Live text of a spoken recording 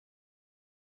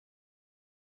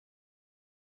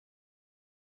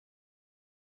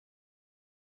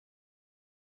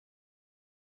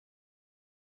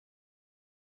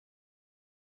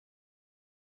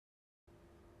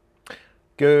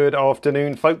Good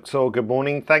afternoon, folks, or good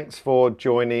morning. Thanks for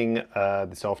joining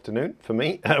this afternoon, for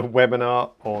me, a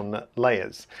webinar on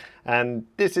layers. And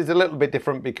this is a little bit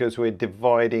different because we're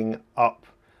dividing up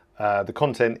the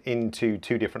content into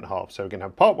two different halves. So we're going to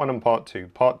have part one and part two.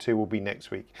 Part two will be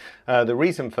next week. The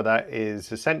reason for that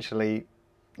is essentially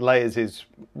layers is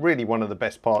really one of the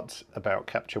best parts about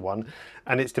Capture One,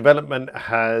 and its development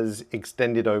has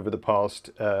extended over the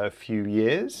past few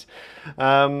years.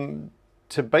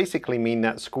 To basically mean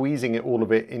that squeezing all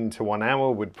of it into 1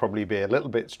 hour would probably be a little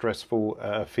bit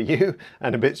stressful for you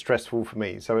and a bit stressful for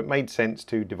me. So it made sense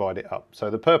to divide it up. So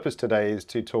the purpose today is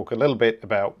to talk a little bit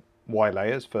about why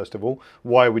layers, first of all.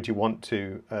 Why would you want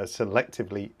to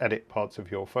selectively edit parts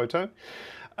of your photo?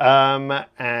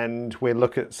 And we'll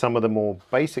look at some of the more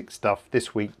basic stuff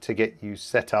this week to get you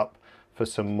set up for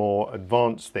some more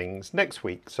advanced things next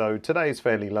week. So today is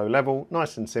fairly low level,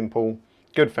 nice and simple.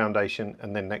 Good foundation,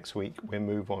 and then next week we'll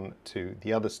move on to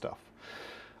the other stuff.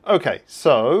 Okay,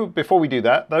 so before we do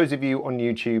that, those of you on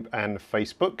YouTube and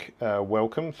Facebook,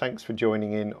 welcome. Thanks for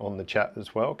joining in on the chat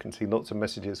as well. Can see lots of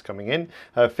messages coming in.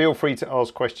 Feel free to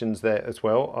ask questions there as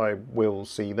well. I will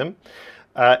see them.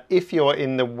 If you're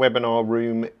in the webinar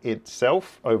room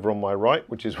itself, over on my right,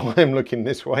 which is why I'm looking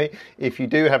this way, if you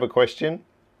do have a question,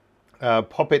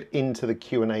 pop it into the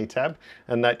Q&A tab,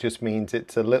 and that just means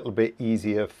it's a little bit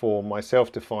easier for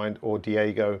myself to find, or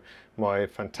Diego, my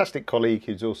fantastic colleague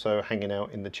who's also hanging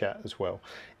out in the chat as well.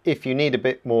 If you need a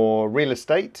bit more real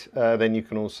estate, then you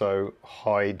can also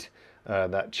hide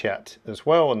that chat as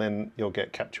well, and then you'll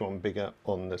get Capture One bigger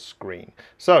on the screen.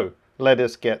 So let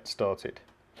us get started.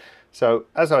 So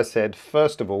as I said,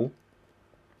 first of all,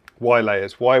 why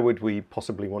layers? Why would we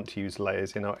possibly want to use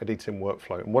layers in our editing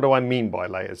workflow? And what do I mean by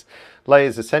layers?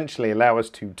 Layers essentially allow us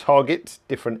to target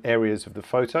different areas of the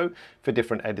photo for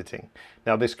different editing.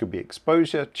 Now this could be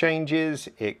exposure changes,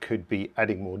 it could be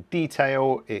adding more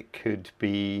detail, it could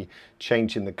be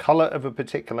changing the color of a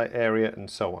particular area, and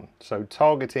so on. So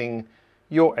targeting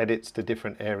your edits to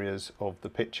different areas of the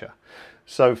picture.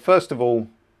 So first of all,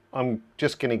 I'm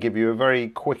just going to give you a very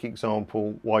quick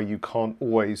example why you can't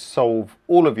always solve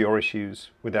all of your issues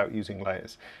without using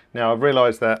layers. Now I've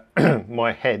realized that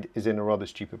my head is in a rather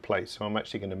stupid place, so I'm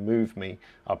actually going to move me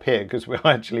up here because we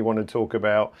actually want to talk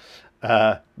about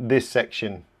this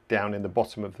section down in the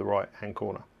bottom of the right hand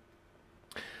corner.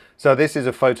 So this is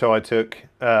a photo I took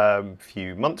a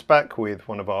few months back with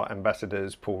one of our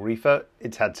ambassadors, Paul Reefer.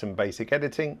 It's had some basic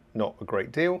editing, not a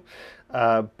great deal,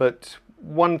 but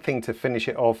one thing to finish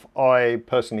it off, I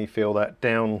personally feel that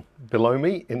down below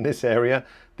me in this area,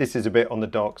 this is a bit on the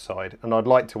dark side, and I'd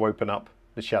like to open up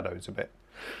the shadows a bit.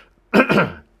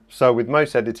 So with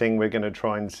most editing, we're going to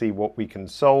try and see what we can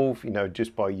solve,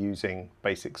 just by using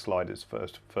basic sliders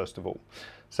first of all.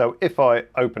 So if I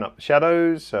open up the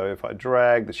shadows, so if I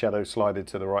drag the shadow slider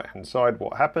to the right hand side,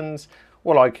 what happens?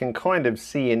 Well, I can kind of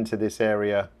see into this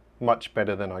area much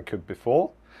better than I could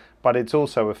before. But it's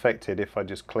also affected, if I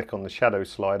just click on the shadow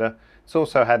slider, it's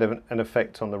also had an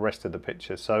effect on the rest of the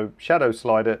picture. So shadow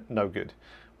slider, no good.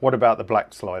 What about the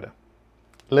black slider?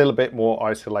 A little bit more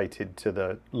isolated to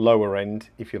the lower end,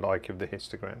 if you like, of the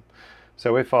histogram.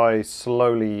 So if I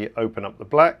slowly open up the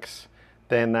blacks,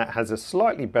 then that has a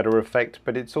slightly better effect,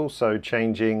 but it's also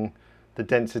changing the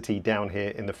density down here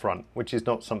in the front, which is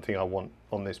not something I want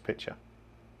on this picture.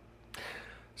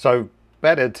 So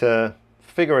better to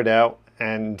figure it out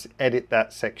and edit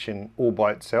that section all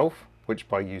by itself, which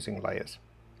by using layers.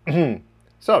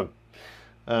 So,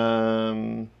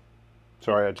 sorry,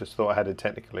 I just thought I had a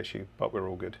technical issue, but we're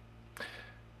all good.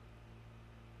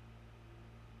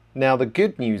 Now the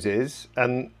good news is,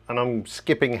 and I'm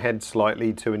skipping ahead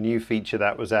slightly to a new feature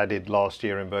that was added last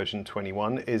year in version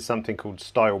 21, is something called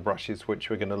style brushes, which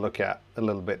we're going to look at a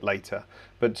little bit later.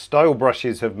 But style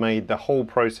brushes have made the whole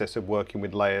process of working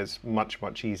with layers much,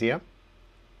 much easier.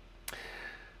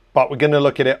 But we're going to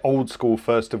look at it old school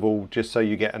first of all, just so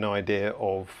you get an idea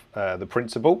of the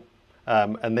principle.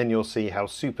 And then you'll see how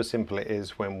super simple it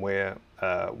is when we're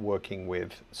working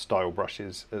with style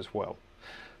brushes as well.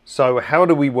 So how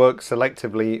do we work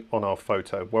selectively on our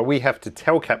photo? Well, we have to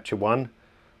tell Capture One,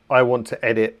 I want to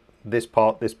edit this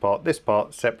part, this part, this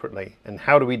part separately. And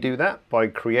how do we do that? By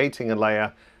creating a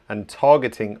layer and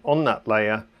targeting on that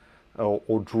layer,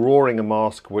 or drawing a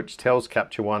mask which tells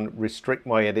Capture One, restrict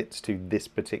my edits to this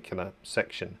particular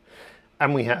section.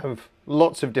 And we have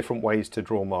lots of different ways to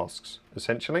draw masks,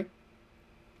 essentially.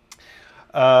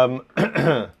 So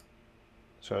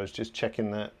I was just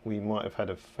checking that we might have had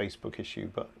a Facebook issue,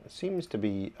 but it seems to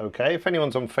be okay. If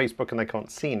anyone's on Facebook and they can't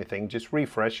see anything, just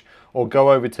refresh or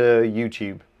go over to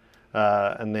YouTube.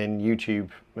 And then YouTube,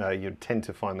 you'd tend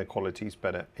to find the quality's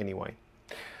better anyway.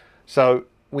 So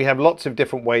we have lots of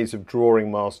different ways of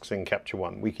drawing masks in Capture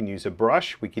One. We can use a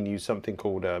brush, we can use something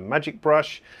called a magic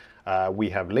brush,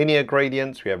 we have linear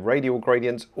gradients, we have radial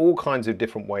gradients, all kinds of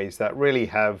different ways that really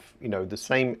have, you know, the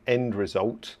same end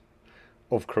result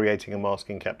of creating a mask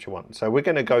in Capture One. So we're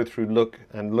going to go through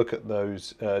look at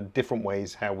those different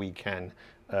ways how we can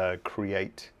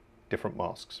create different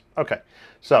masks. Okay,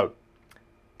 so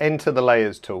enter the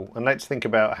layers tool and let's think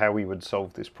about how we would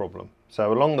solve this problem.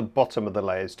 So along the bottom of the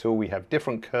layers tool we have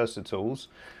different cursor tools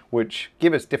which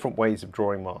give us different ways of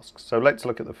drawing masks. So let's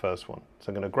look at the first one. So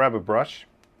I'm going to grab a brush,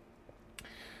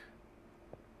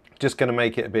 just going to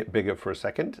make it a bit bigger for a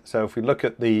second. So if we look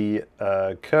at the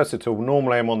cursor tool,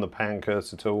 normally I'm on the pan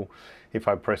cursor tool. If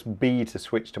I press B to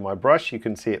switch to my brush, you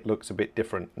can see it looks a bit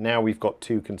different. Now we've got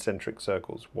two concentric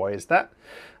circles. Why is that?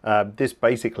 This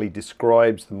basically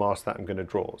describes the mask that I'm going to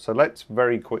draw. So let's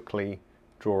very quickly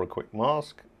draw a quick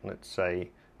mask. Let's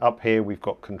say up here we've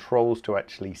got controls to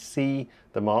actually see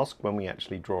the mask when we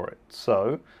actually draw it.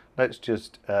 So let's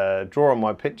just draw on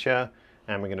my picture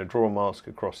and we're going to draw a mask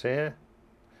across here.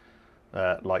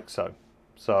 Like so.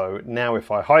 So now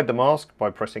if I hide the mask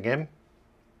by pressing M,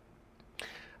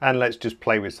 and let's just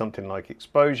play with something like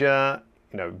exposure,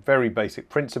 you know, very basic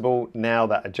principle. Now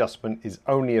that adjustment is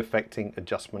only affecting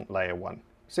adjustment layer 1.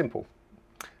 Simple.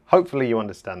 Hopefully you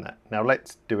understand that. Now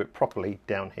let's do it properly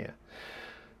down here.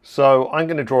 So I'm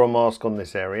going to draw a mask on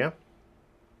this area.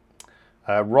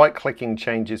 Right clicking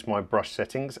changes my brush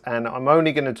settings, and I'm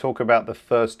only going to talk about the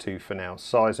first two for now,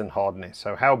 size and hardness.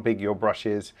 So how big your brush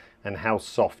is and how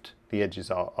soft the edges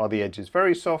are. Are the edges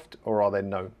very soft or are there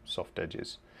no soft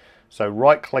edges? So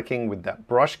right clicking with that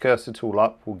brush cursor tool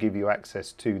up will give you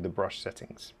access to the brush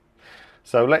settings.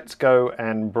 So let's go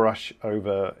and brush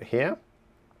over here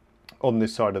on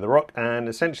this side of the rock, and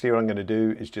essentially what I'm going to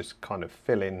do is just kind of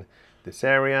fill in this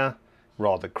area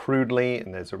rather crudely,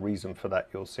 and there's a reason for that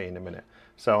you'll see in a minute.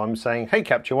 So I'm saying, hey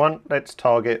Capture One, let's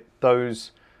target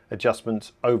those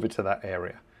adjustments over to that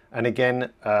area. And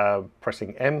again,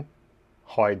 pressing M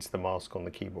hides the mask on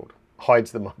the keyboard.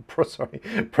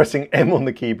 Pressing M on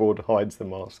the keyboard hides the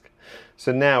mask.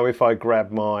 So now if I grab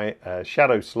my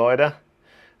shadow slider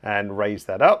and raise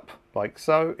that up like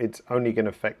so, it's only going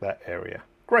to affect that area.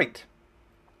 Great.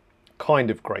 Kind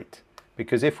of great.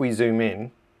 Because if we zoom in,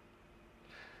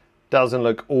 doesn't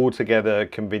look altogether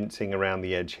convincing around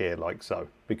the edge here like so,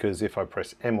 because if I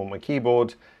press M on my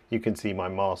keyboard you can see my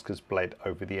mask has bled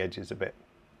over the edges a bit.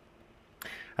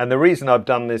 And the reason I've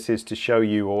done this is to show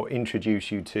you or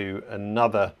introduce you to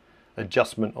another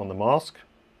adjustment on the mask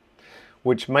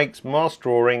which makes mask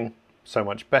drawing so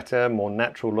much better, more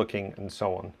natural looking and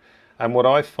so on. And what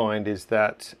I find is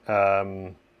that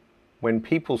when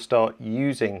people start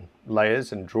using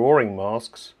layers and drawing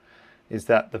masks, is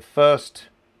that the first,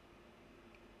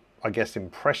 I guess,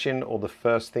 impression or the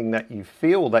first thing that you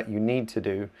feel that you need to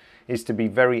do is to be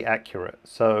very accurate.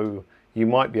 So you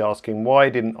might be asking, why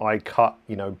didn't I cut,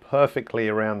 you know, perfectly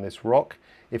around this rock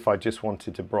if I just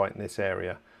wanted to brighten this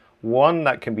area? One,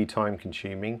 that can be time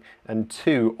consuming, and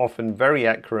two, often very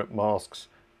accurate masks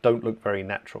don't look very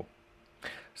natural.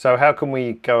 So how can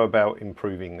we go about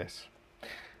improving this?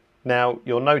 Now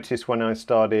you'll notice when I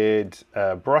started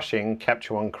brushing,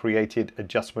 Capture One created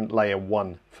adjustment layer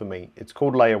 1 for me. It's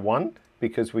called layer 1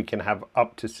 because we can have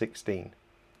up to 16.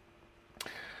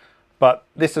 But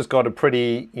this has got a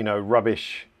pretty, you know,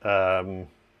 rubbish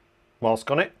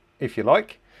mask on it, if you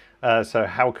like. So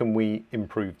how can we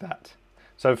improve that?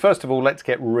 So first of all, let's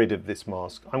get rid of this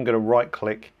mask. I'm going to right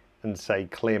click and say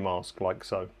clear mask like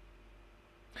so.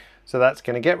 So that's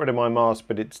going to get rid of my mask,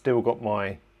 but it's still got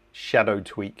my shadow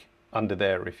tweak under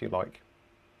there, if you like.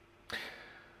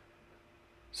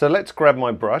 So let's grab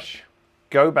my brush,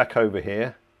 go back over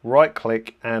here, right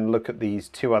click and look at these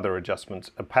two other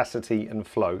adjustments, opacity and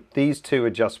flow. These two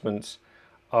adjustments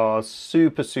are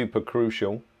super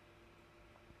crucial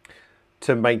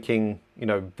to making, you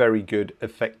know, very good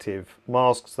effective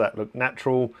masks that look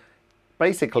natural.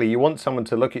 Basically you want someone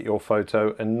to look at your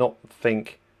photo and not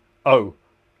think, oh,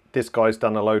 this guy's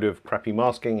done a load of crappy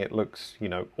masking, it looks, you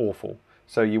know, awful.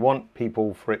 So you want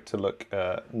people for it to look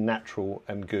natural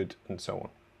and good and so on.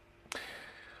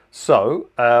 So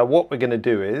what we're going to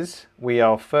do is we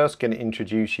are first going to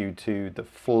introduce you to the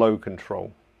flow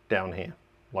control down here,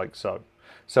 like so.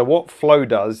 So what flow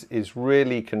does is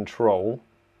really control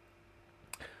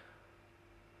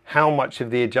how much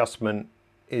of the adjustment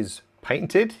is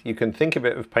painted. You can think of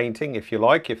it as painting if you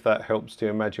like, if that helps to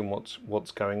imagine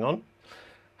what's going on.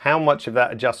 How much of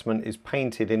that adjustment is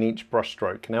painted in each brush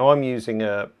stroke. Now I'm using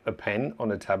a pen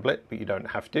on a tablet, but you don't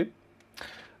have to.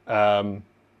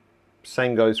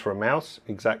 Same goes for a mouse,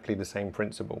 exactly the same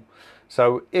principle.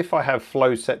 So if I have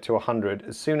flow set to 100,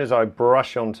 as soon as I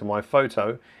brush onto my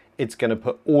photo, it's going to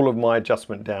put all of my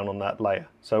adjustment down on that layer.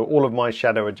 So all of my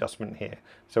shadow adjustment here.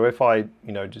 So if I,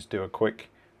 just do a quick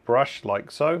brush like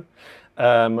so,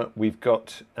 we've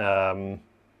got,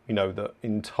 the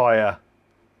entire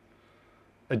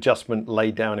adjustment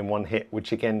laid down in one hit,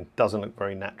 which again doesn't look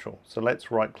very natural. So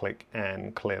let's right click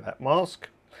and clear that mask.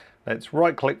 Let's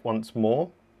right click once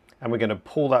more, and we're going to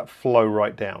pull that flow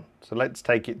right down. So let's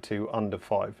take it to under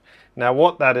 5. Now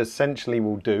what that essentially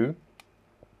will do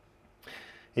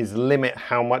is limit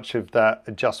how much of that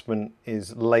adjustment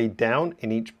is laid down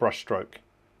in each brush stroke.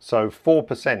 So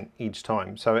 4% each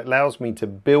time. So it allows me to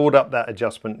build up that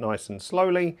adjustment nice and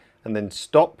slowly and then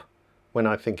stop when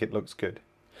I think it looks good.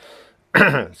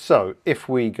 So if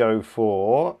we go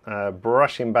for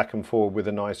brushing back and forward with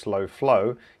a nice low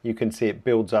flow, you can see it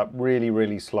builds up really,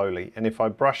 really slowly. And if I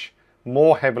brush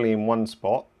more heavily in one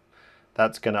spot,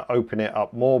 that's going to open it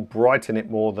up more, brighten it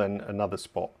more than another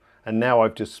spot. And now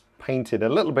I've just painted a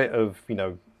little bit of,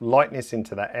 lightness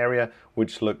into that area,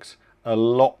 which looks a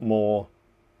lot more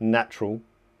natural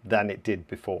than it did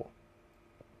before.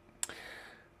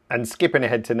 And skipping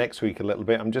ahead to next week a little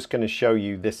bit, I'm just going to show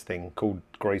you this thing called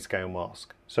grayscale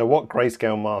mask. So what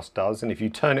grayscale mask does, and if you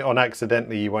turn it on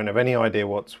accidentally, you won't have any idea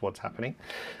what's happening.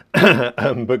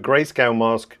 But grayscale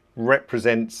mask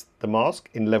represents the mask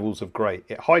in levels of grey.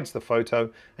 It hides the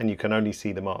photo and you can only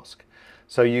see the mask.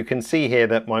 So you can see here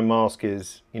that my mask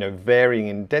is, varying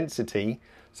in density.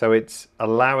 So it's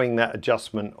allowing that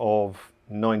adjustment of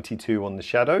 92 on the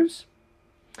shadows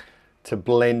to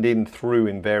blend in through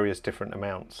in various different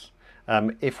amounts.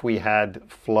 If we had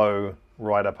flow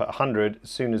right up at 100, as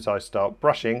soon as I start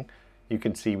brushing, you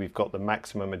can see we've got the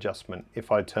maximum adjustment.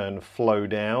 If I turn flow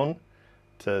down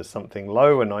to something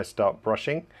low and I start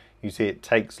brushing, you see it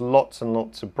takes lots and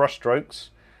lots of brush strokes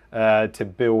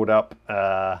to build up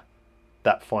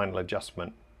that final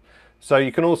adjustment. So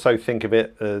you can also think of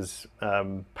it as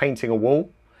painting a wall.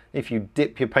 If you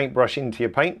dip your paintbrush into your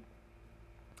paint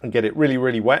and get it really,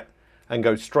 really wet and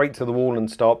go straight to the wall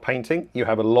and start painting, you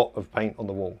have a lot of paint on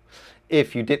the wall.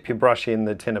 If you dip your brush in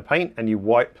the tin of paint and you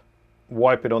wipe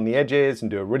it on the edges and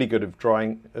do a really good of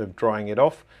drying it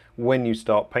off, when you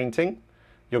start painting,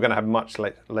 you're going to have much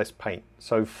less paint.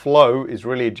 So flow is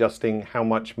really adjusting how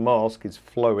much mask is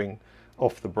flowing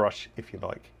off the brush, if you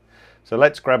like. So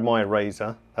let's grab my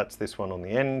eraser, that's this one on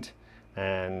the end,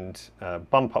 and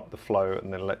bump up the flow,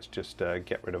 and then let's just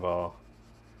get rid of our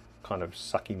kind of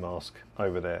sucky mask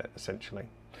over there, essentially.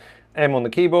 M on the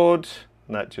keyboard,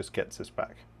 and that just gets us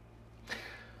back.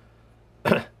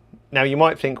 Now you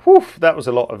might think, woof, that was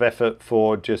a lot of effort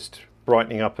for just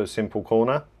brightening up a simple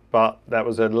corner, but that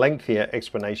was a lengthier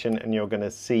explanation, and you're going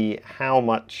to see how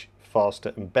much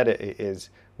faster and better it is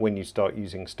when you start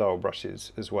using style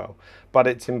brushes as well. But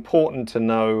it's important to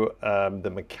know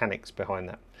the mechanics behind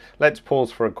that. Let's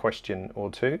pause for a question or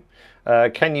two.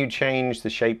 Can you change the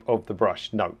shape of the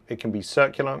brush? No, it can be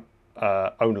circular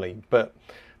only, but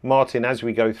Martin, as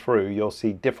we go through, you'll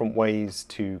see different ways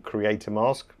to create a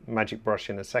mask, magic brush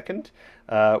in a second,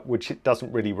 which it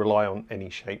doesn't really rely on any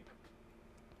shape.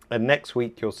 And next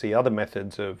week, you'll see other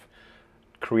methods of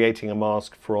creating a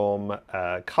mask from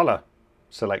color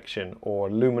selection or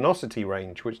luminosity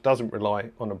range, which doesn't rely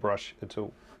on a brush at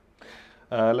all.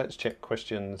 Let's check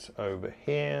questions over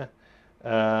here.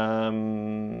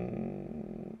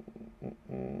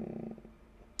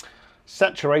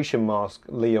 Saturation mask,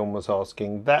 Leon was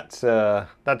asking. That's a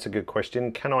good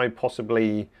question. Can I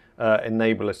possibly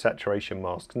enable a saturation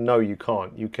mask? No, you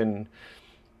can't.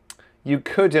 You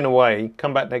could, in a way,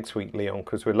 come back next week, Leon,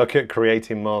 because we're looking at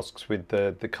creating masks with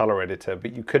the color editor,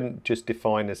 but you couldn't just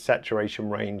define a saturation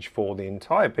range for the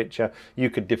entire picture. You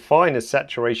could define a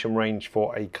saturation range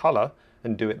for a color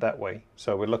and do it that way.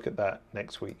 So we'll look at that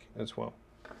next week as well.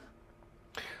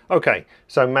 Okay,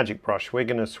 so magic brush, we're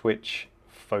going to switch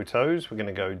photos. We're going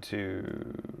to go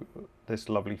to this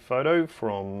lovely photo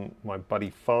from my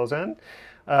buddy Farzan.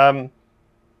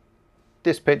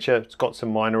 This picture, it's got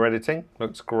some minor editing,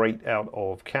 looks great out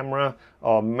of camera.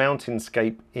 Our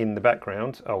mountainscape in the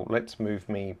background. Oh, let's move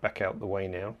me back out the way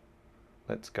now.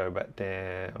 Let's go back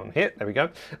down here, there we go.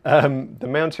 The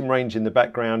mountain range in the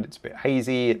background, it's a bit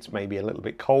hazy, it's maybe a little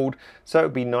bit cold, so it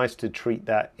would be nice to treat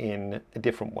that in a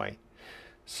different way.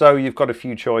 So you've got a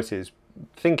few choices.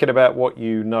 Thinking about what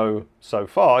you know so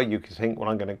far, you can think, well,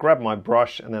 I'm going to grab my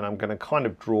brush and then I'm going to kind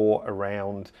of draw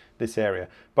around this area.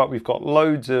 But we've got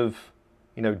loads of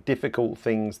difficult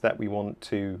things that we want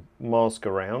to mask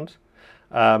around.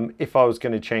 If I was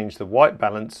going to change the white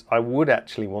balance, I would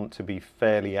actually want to be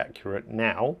fairly accurate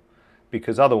now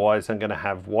because otherwise I'm going to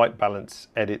have white balance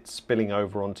edits spilling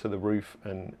over onto the roof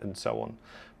and so on.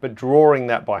 But drawing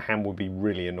that by hand would be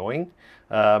really annoying.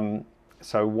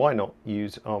 So why not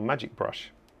use our magic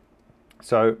brush?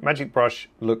 So magic brush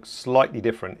looks slightly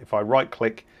different. If I right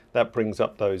click, that brings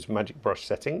up those magic brush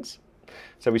settings.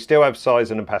 So we still have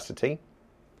size and opacity.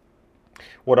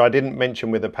 What I didn't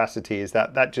mention with opacity is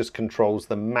that that just controls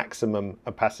the maximum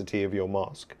opacity of your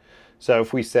mask. So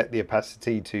if we set the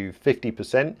opacity to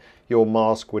 50%, your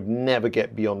mask would never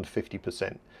get beyond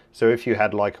 50%. So if you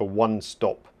had like a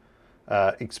one-stop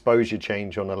exposure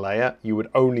change on a layer, you would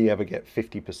only ever get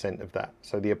 50% of that.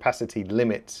 So the opacity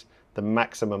limits the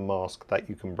maximum mask that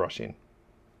you can brush in.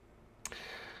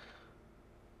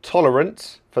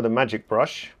 Tolerance for the magic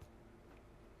brush,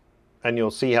 and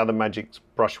you'll see how the magic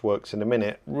brush works in a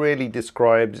minute, really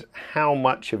describes how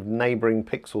much of neighboring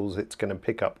pixels it's going to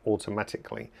pick up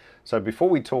automatically. So before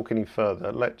we talk any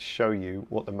further, let's show you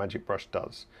what the magic brush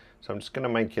does. So I'm just going to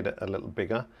make it a little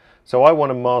bigger. So I want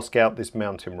to mask out this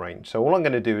mountain range. So all I'm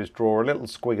going to do is draw a little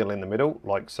squiggle in the middle,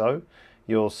 like so.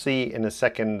 You'll see in a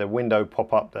second a window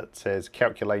pop up that says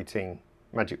calculating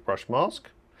magic brush mask.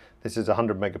 This is a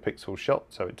 100 megapixel shot,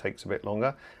 so it takes a bit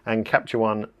longer. And Capture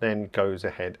One then goes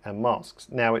ahead and masks.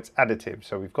 Now it's additive,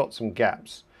 so we've got some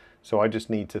gaps. So I just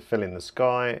need to fill in the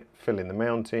sky, fill in the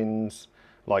mountains,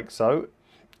 like so.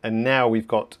 And now we've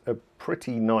got a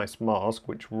pretty nice mask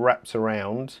which wraps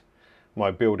around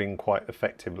my building quite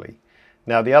effectively.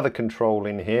 Now the other control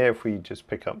in here, if we just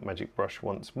pick up Magic Brush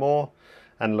once more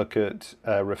and look at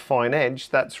Refine Edge,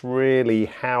 that's really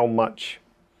how much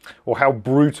or how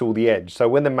brutal the edge. So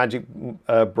when the magic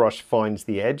brush finds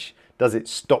the edge, does it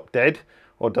stop dead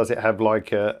or does it have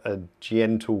like a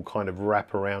gentle kind of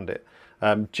wrap around it?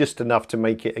 Just enough to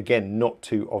make it, again, not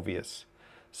too obvious.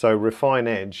 So Refine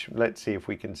Edge, let's see if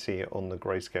we can see it on the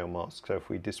grayscale mask. So if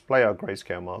we display our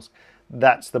grayscale mask,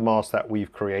 that's the mask that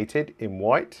we've created in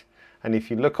white. And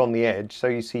if you look on the edge, so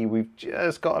you see we've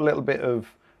just got a little bit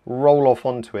of roll off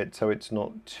onto it so it's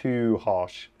not too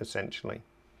harsh, essentially.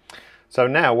 So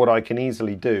now what I can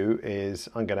easily do is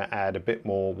I'm going to add a bit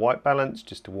more white balance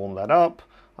just to warm that up.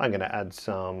 I'm going to add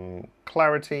some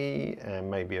clarity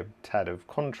and maybe a tad of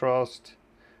contrast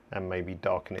and maybe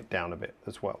darken it down a bit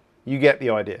as well. You get the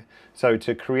idea. So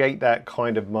to create that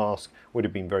kind of mask would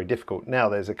have been very difficult. Now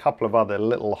there's a couple of other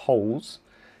little holes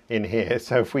in here.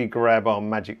 So if we grab our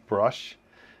magic brush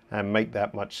and make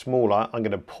that much smaller, I'm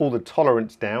going to pull the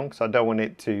tolerance down because I don't want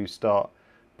it to start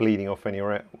bleeding off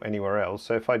anywhere else.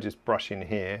 So if I just brush in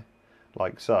here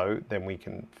like so, then we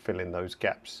can fill in those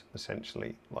gaps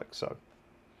essentially like so,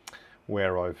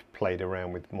 where I've played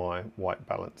around with my white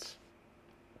balance.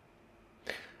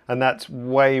 And that's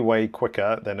way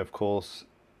quicker than, of course,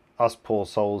 us poor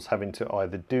souls having to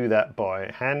either do that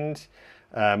by hand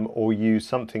or use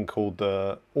something called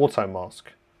the auto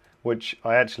mask, which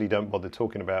I actually don't bother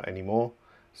talking about anymore.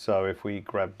 So if we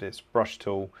grab this brush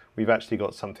tool, we've actually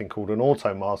got something called an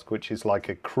auto mask, which is like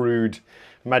a crude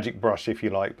magic brush, if you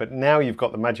like. But now you've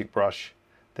got the magic brush,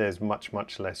 there's much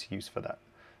less use for that.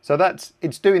 So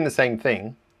it's doing the same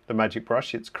thing, the magic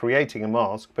brush. It's creating a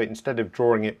mask, but instead of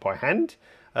drawing it by hand,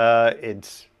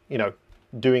 it's, you know,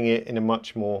 doing it in a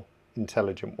much more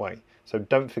intelligent way. So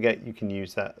don't forget you can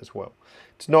use that as well.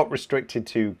 It's not restricted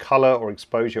to color or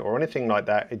exposure or anything like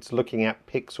that. It's looking at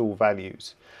pixel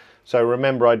values. So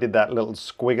remember I did that little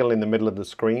squiggle in the middle of the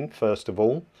screen first of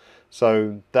all.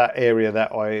 So that area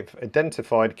that I've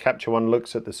identified, Capture One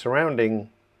looks at the surrounding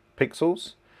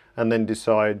pixels and then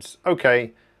decides,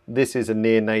 okay, this is a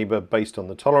near neighbor based on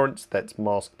the tolerance, let's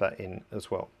mask that in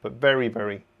as well. But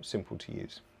very simple to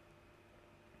use.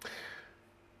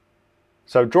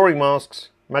 So drawing masks,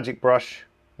 magic brush,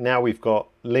 now we've got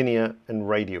linear and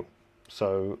radial.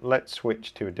 So let's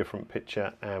switch to a different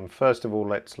picture, and first of all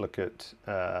let's look at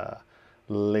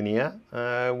linear.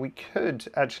 We could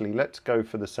actually, let's go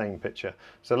for the same picture.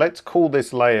 So let's call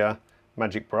this layer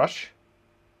magic brush,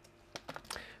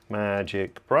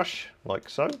 like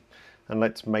so, and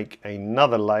let's make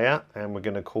another layer and we're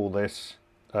going to call this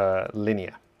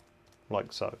linear,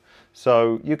 like so.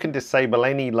 So you can disable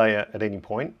any layer at any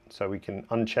point, so we can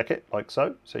uncheck it like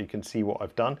so you can see what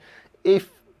I've done. If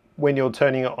when you're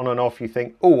turning it on and off you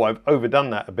think, oh, I've overdone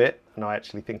that a bit, and I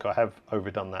actually think I have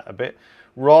overdone that a bit,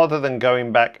 rather than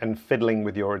going back and fiddling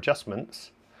with your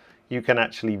adjustments, you can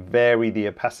actually vary the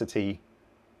opacity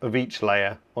of each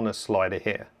layer on a slider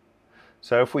here.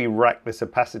 So if we rack this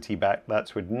opacity back,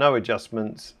 that's with no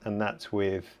adjustments and that's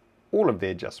with all of the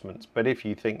adjustments. But if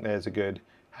you think there's a good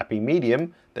happy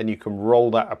medium, then you can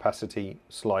roll that opacity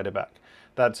slider back.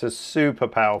 That's a super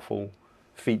powerful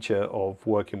feature of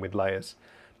working with layers.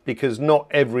 because not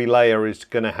every layer is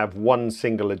going to have one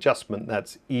single adjustment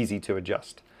that's easy to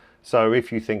adjust. So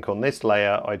if you think on this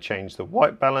layer, I changed the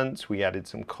white balance, we added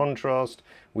some contrast,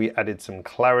 we added some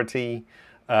clarity.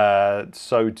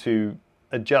 So to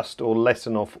adjust or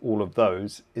lessen off all of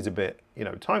those is a bit,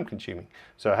 time consuming.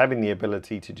 So having the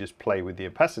ability to just play with the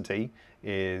opacity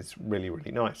is really,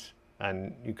 really nice.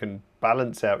 And you can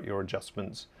balance out your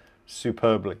adjustments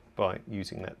superbly by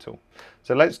using that tool.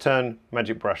 So let's turn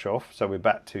Magic Brush off, so we're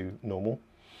back to normal.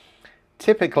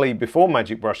 Typically, before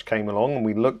Magic Brush came along and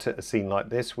we looked at a scene like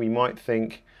this, we might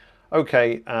think,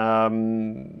 okay,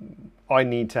 I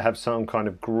need to have some kind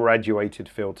of graduated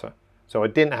filter. So I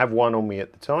didn't have one on me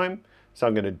at the time, so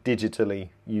I'm going to digitally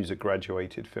use a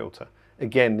graduated filter.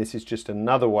 Again, this is just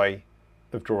another way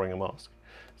of drawing a mask.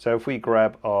 So if we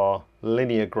grab our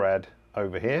linear grad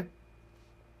over here,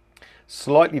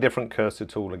 slightly different cursor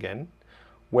tool again.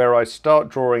 Where I start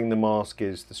drawing the mask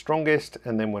is the strongest,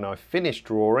 and then when I finish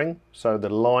drawing, so the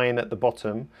line at the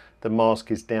bottom, the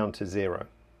mask is down to 0.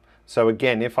 So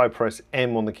again, if I press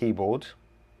M on the keyboard,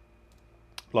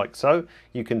 like so,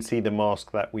 you can see the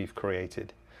mask that we've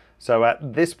created. So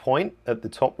at this point, at the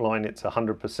top line, it's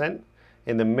 100%,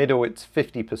 in the middle it's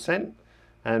 50%,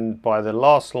 and by the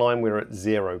last line we're at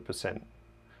 0%.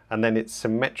 And then it's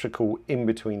symmetrical in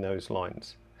between those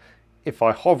lines. If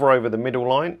I hover over the middle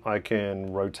line, I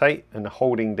can rotate, and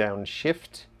holding down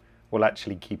Shift will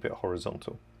actually keep it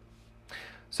horizontal.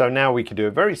 So now we could do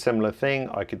a very similar thing.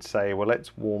 I could say, well,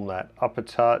 let's warm that up a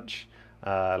touch.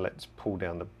 Let's pull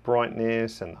down the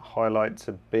brightness and the highlights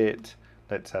a bit.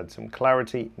 Let's add some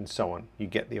clarity and so on. You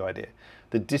get the idea.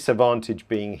 The disadvantage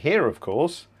being here, of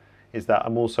course, is that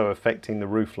I'm also affecting the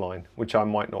roof line, which I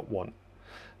might not want.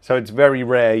 So it's very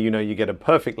rare, you get a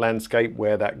perfect landscape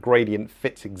where that gradient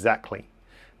fits exactly.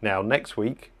 Now, next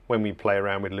week, when we play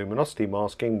around with luminosity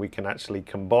masking, we can actually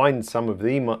combine some of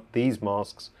these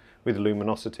masks with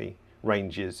luminosity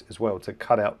ranges as well to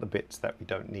cut out the bits that we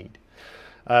don't need.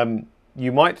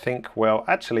 You might think, well,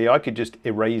 actually, I could just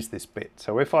erase this bit.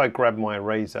 So if I grab my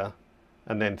eraser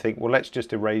and then think, well, let's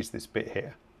just erase this bit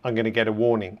here, I'm going to get a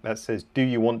warning that says, do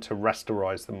you want to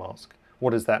rasterize the mask? What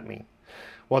does that mean?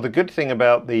 Well, the good thing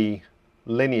about the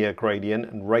linear gradient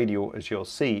and radial, as you'll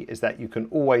see, is that you can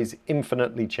always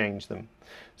infinitely change them.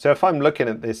 So if I'm looking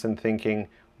at this and thinking,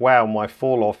 wow, my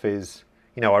fall off is,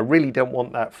 I really don't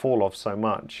want that fall off so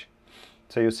much.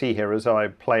 So you'll see here, as I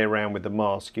play around with the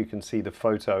mask, you can see the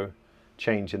photo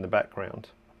change in the background.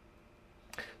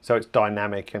 So it's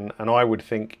dynamic, and I would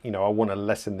think, I want to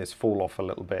lessen this fall off a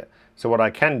little bit. So what I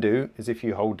can do is, if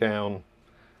you hold down,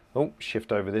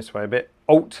 shift over this way a bit,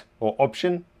 Alt or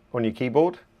Option on your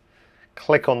keyboard,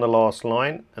 click on the last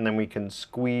line, and then we can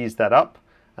squeeze that up,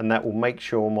 and that will make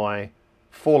sure my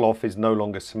fall off is no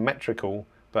longer symmetrical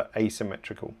but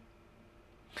asymmetrical.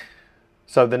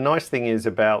 So the nice thing is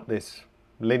about this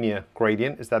linear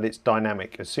gradient is that it's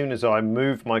dynamic. As soon as I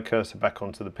move my cursor back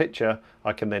onto the picture,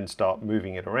 I can then start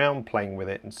moving it around, playing with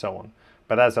it and so on.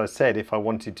 But as I said, if I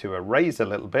wanted to erase a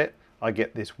little bit, I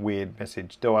get this weird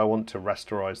message, do I want to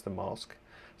rasterize the mask?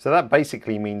 So that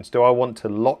basically means, do I want to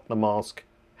lock the mask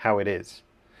how it is?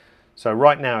 So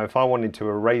right now, if I wanted to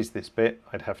erase this bit,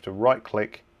 I'd have to right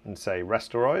click and say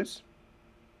rasterize.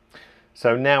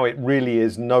 So now it really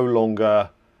is no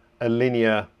longer a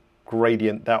linear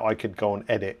gradient that I could go and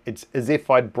edit. It's as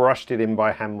if I'd brushed it in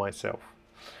by hand myself.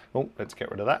 Let's get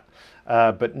rid of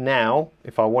that. But now,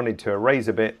 if I wanted to erase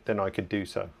a bit, then I could do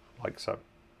so, like so.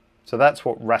 So that's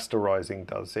what rasterizing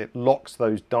does. It locks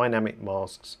those dynamic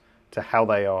masks to how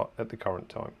they are at the current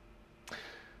time.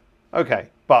 Okay,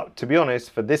 but to be honest,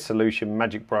 for this solution,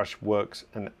 Magic Brush works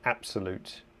an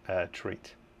absolute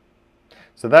treat.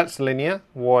 So that's linear.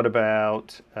 What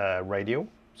about radial?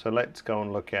 So let's go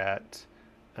and look at,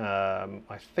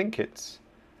 I think it's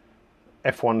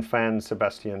F1 fan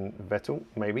Sebastian Vettel,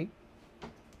 maybe.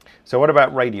 So what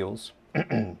about radials?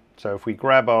 So if we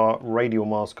grab our radial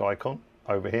mask icon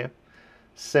over here,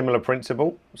 similar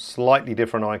principle, slightly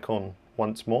different icon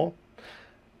once more.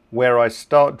 Where I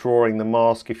start drawing, the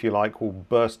mask, if you like, will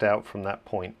burst out from that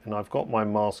point. And I've got my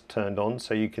mask turned on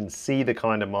so you can see the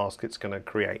kind of mask it's going to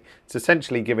create. It's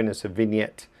essentially giving us a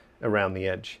vignette around the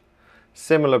edge.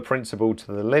 Similar principle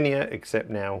to the linear, except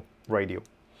now radial.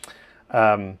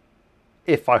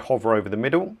 If I hover over the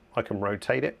middle, I can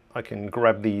rotate it. I can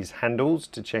grab these handles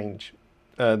to change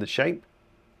the shape.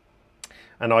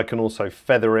 And I can also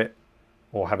feather it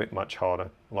or have it much harder,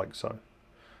 like so.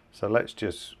 So let's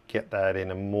just get that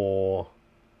in a more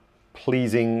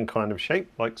pleasing kind of shape,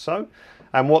 like so.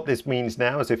 And what this means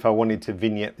now is if I wanted to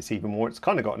vignette this even more, it's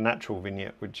kind of got a natural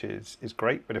vignette, which is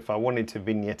great. But if I wanted to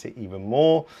vignette it even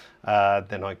more,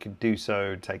 then I could do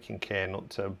so, taking care not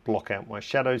to block out my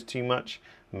shadows too much,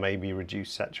 maybe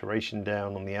reduce saturation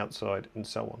down on the outside and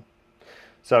so on.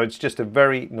 So it's just a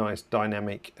very nice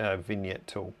dynamic vignette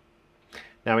tool.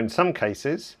 Now in some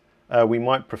cases, we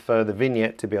might prefer the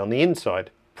vignette to be on the inside.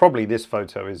 Probably this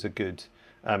photo is a good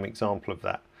example of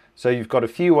that. So you've got a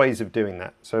few ways of doing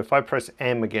that. So if I press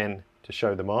M again to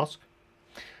show the mask,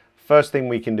 first thing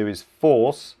we can do is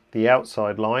force the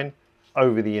outside line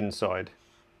over the inside,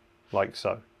 like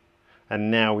so.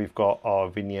 And now we've got our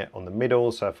vignette on the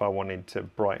middle. So if I wanted to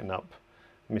brighten up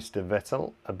Mr.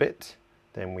 Vettel a bit,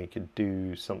 then we could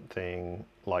do something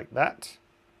like that.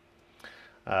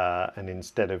 And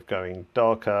instead of going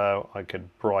darker, I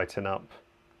could brighten up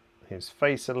his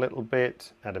face a little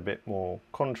bit, add a bit more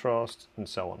contrast, and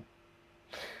so on.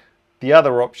 The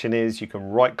other option is you can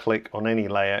right click on any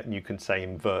layer and you can say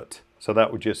invert. So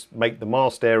that would just make the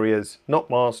masked areas not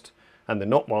masked and the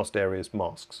not masked areas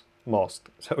masked.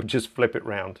 So it would just flip it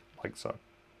round like so.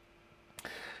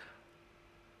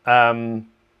 One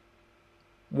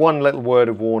little word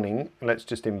of warning, let's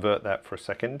just invert that for a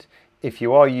second. If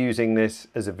you are using this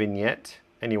as a vignette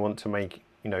and you want to make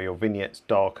your vignettes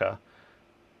darker,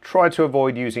 try to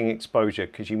avoid using exposure,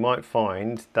 because you might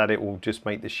find that it will just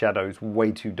make the shadows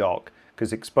way too dark,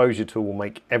 because exposure tool will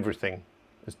make everything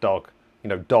as dark,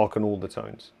 darken all the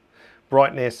tones.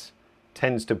 Brightness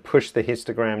tends to push the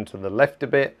histogram to the left a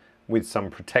bit with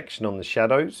some protection on the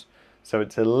shadows. So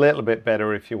it's a little bit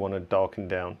better if you want to darken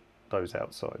down those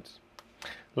outsides.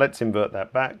 Let's invert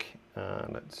that back.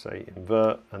 Let's say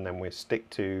invert, and then we stick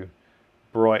to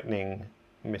brightening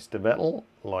Mr. Vettel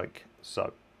like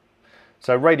so.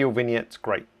 So radial vignette's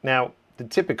great. Now the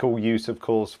typical use, of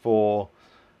course, for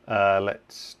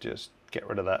let's just get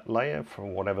rid of that layer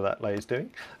from whatever that layer is doing.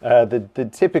 The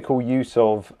typical use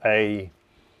of a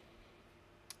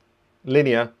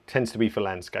linear tends to be for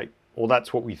landscape, or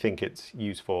that's what we think it's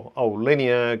used for. Oh,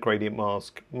 linear gradient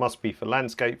mask must be for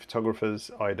landscape photographers.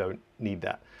 I don't need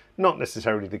that. Not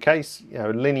necessarily the case.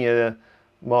 Linear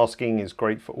masking is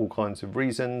great for all kinds of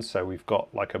reasons. So we've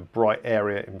got like a bright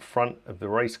area in front of the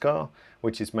race car,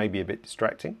 which is maybe a bit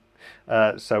distracting.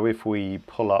 So if we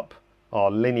pull up our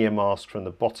linear mask from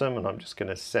the bottom, and I'm just going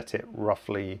to set it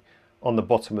roughly on the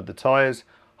bottom of the tires,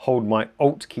 hold my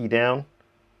Alt key down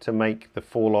to make the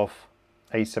fall off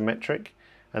asymmetric.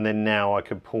 And then now I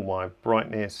can pull my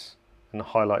brightness and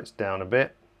highlights down a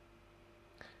bit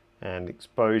and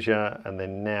exposure. And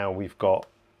then now we've got,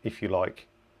 if you like,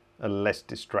 a less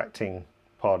distracting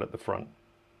part at the front.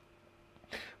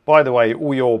 By the way,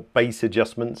 all your base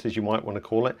adjustments, as you might want to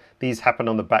call it, these happen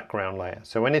on the background layer.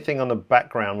 So anything on the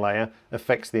background layer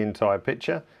affects the entire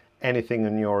picture. Anything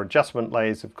in your adjustment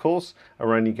layers, of course,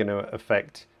 are only going to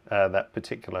affect that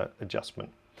particular adjustment.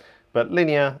 But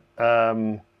linear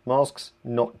masks,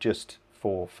 not just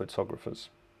for photographers.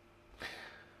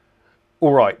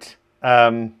 All right,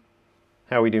 how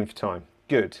are we doing for time?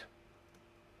 Good.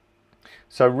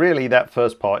 So really that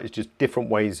first part is just different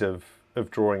ways of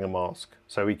drawing a mask.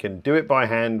 So we can do it by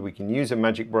hand, we can use a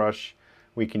magic brush,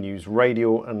 we can use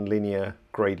radial and linear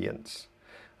gradients.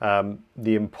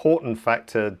 The important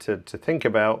factor to think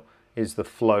about is the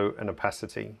flow and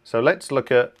opacity. So let's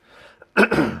look at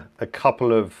a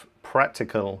couple of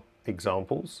practical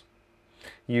examples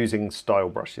using style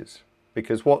brushes,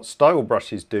 because what style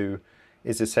brushes do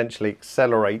is essentially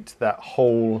accelerate that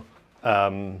whole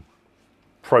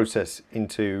process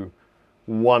into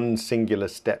one singular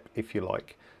step, if you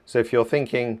like. So if you're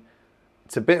thinking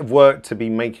it's a bit of work to be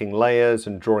making layers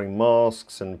and drawing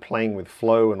masks and playing with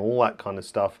flow and all that kind of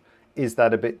stuff, is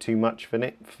that a bit too much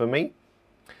for me?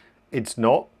 It's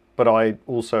not, but I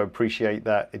also appreciate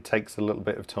that it takes a little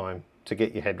bit of time to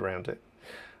get your head around it.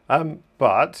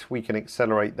 But we can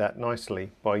accelerate that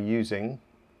nicely by using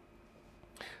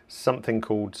something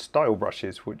called style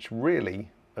brushes, which really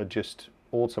are just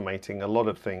automating a lot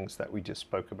of things that we just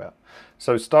spoke about.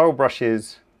 So style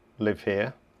brushes live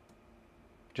here,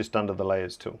 just under the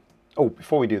layers tool. Oh,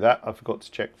 before we do that, I forgot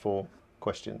to check for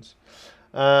questions.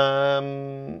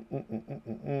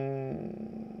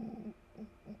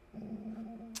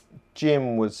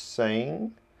 Jim was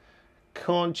saying,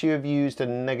 can't you have used a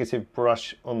negative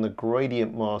brush on the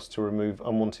gradient mask to remove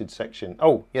unwanted section?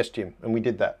 Oh, yes, Jim, and we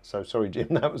did that. So sorry, Jim,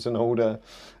 that was an older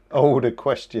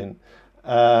question.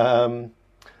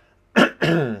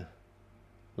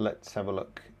 Let's have a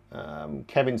look.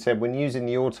 Kevin said, when using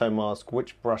the auto mask,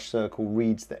 which brush circle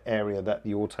reads the area that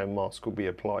the auto mask will be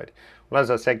applied? Well, as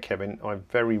I said, Kevin, I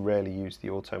very rarely use the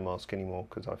auto mask anymore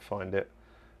because I find it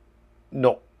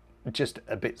not just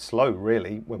a bit slow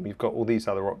really when we've got all these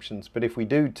other options. But if we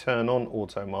do turn on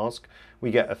auto mask,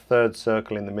 we get a third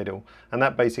circle in the middle, and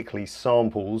that basically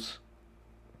samples,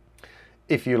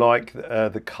 if you like,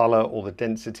 the color or the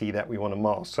density that we want to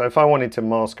mask. So if I wanted to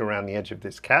mask around the edge of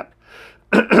this cap,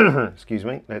 excuse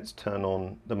me, let's turn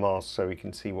on the mask so we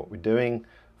can see what we're doing.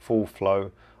 Full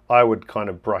flow. I would kind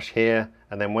of brush here,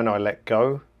 and then when I let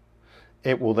go,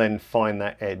 it will then find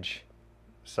that edge.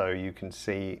 So you can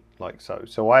see like so.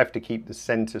 So I have to keep the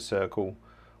center circle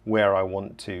where I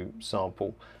want to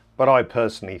sample. But I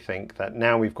personally think that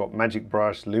now we've got magic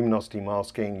brush, luminosity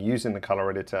masking, using the color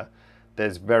editor,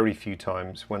 there's very few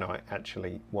times when I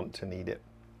actually want to need it.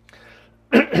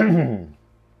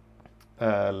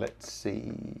 Let's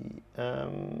see.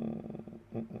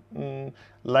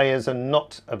 Layers are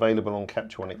not available on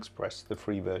Capture One Express, the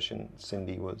free version,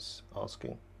 Cindy was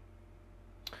asking.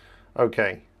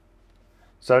 Okay,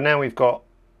 so now we've got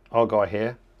our guy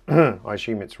here. I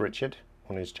assume it's Richard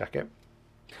on his jacket.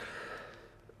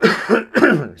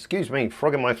 Excuse me,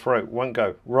 frog in my throat, won't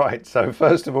go. Right, so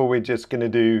first of all, we're just going to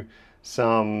do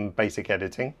some basic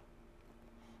editing.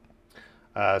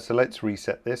 So let's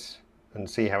reset this and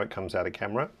see how it comes out of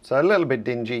camera. So a little bit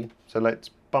dingy, so let's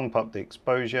bump up the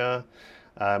exposure.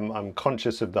 I'm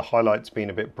conscious of the highlights being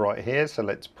a bit bright here, so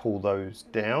let's pull those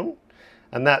down.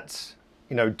 And that's,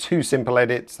 you know, two simple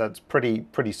edits, that's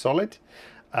pretty solid.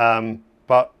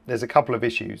 But there's a couple of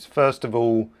issues. First of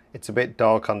all, it's a bit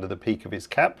dark under the peak of his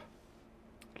cap,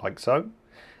 like so.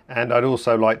 And I'd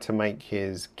also like to make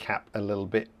his cap a little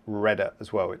bit redder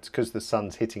as well. It's because the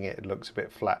sun's hitting it, it looks a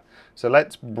bit flat. So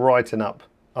let's brighten up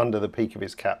under the peak of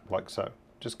his cap, like so.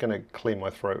 Just going to clear my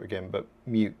throat again, but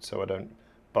mute so I don't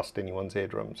bust anyone's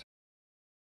eardrums.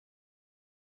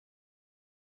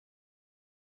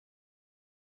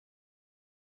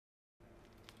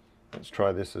 Let's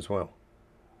try this as well.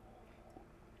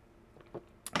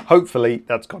 Hopefully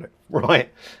that's got it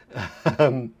right.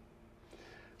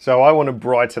 So I want to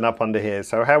brighten up under here.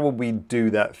 So how will we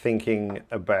do that, thinking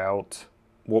about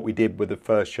what we did with the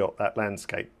first shot, that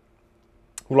landscape?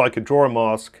 Well, I could draw a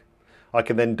mask. I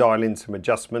could then dial in some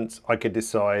adjustments. I could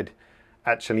decide,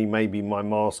 actually, maybe my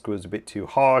mask was a bit too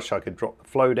harsh. I could drop the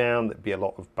flow down. There'd be a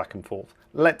lot of back and forth.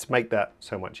 Let's make that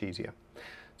so much easier.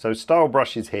 So style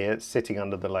brush is here, sitting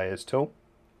under the layers tool.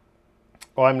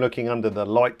 I'm looking under the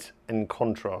light and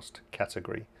contrast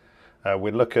category.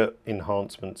 We'll look at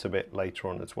enhancements a bit later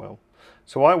on as well.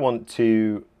 So I want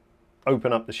to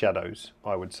open up the shadows,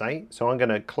 I would say. So I'm going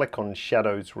to click on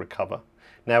Shadows Recover.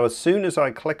 Now, as soon as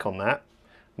I click on that,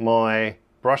 my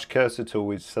brush cursor tool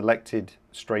is selected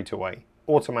straight away,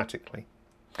 automatically.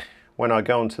 When I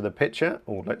go onto the picture,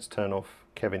 or let's turn off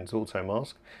Kevin's auto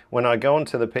mask. When I go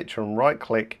onto the picture and right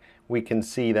click, we can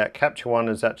see that Capture One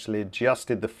has actually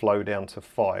adjusted the flow down to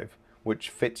 5, which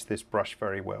fits this brush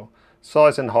very well.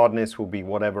 Size and hardness will be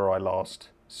whatever I last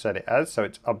set it as, so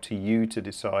it's up to you to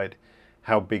decide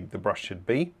how big the brush should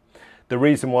be. The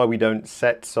reason why we don't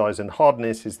set size and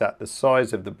hardness is that the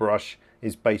size of the brush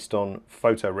is based on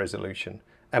photo resolution,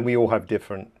 and we all have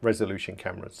different resolution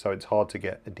cameras, so it's hard to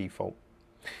get a default.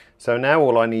 So now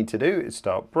all I need to do is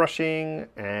start brushing,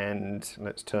 and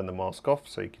let's turn the mask off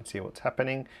so you can see what's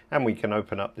happening, and we can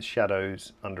open up the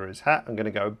shadows under his hat. I'm going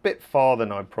to go a bit farther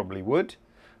than I probably would,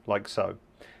 like so.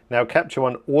 Now Capture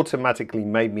One automatically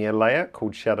made me a layer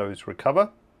called Shadows Recover,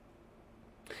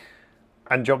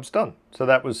 and job's done. So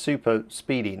that was super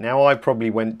speedy. Now I probably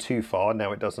went too far,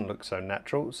 now it doesn't look so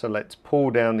natural. So let's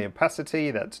pull down the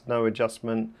opacity, that's no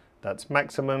adjustment, that's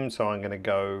maximum, so I'm going to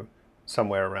go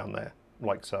somewhere around there,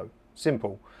 like so.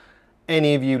 Simple.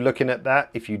 Any of you looking at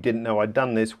that, if you didn't know I'd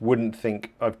done this, wouldn't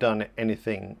think I've done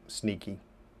anything sneaky.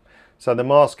 So the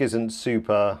mask isn't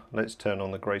super, let's turn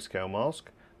on the grayscale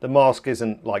mask. The mask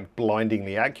isn't like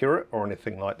blindingly accurate or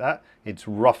anything like that. It's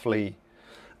roughly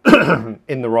in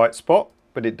the right spot,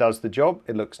 but it does the job.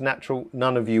 It looks natural.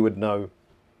 None of you would know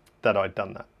that I'd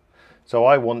done that. So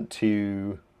I want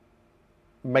to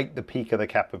make the peak of the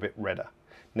cap a bit redder.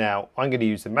 Now I'm going to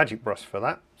use the magic brush for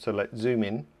that. So let's zoom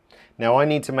in. Now I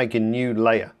need to make a new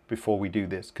layer before we do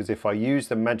this, because if I use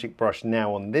the magic brush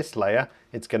now on this layer,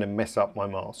 it's going to mess up my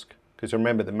mask. Because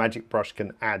remember, the magic brush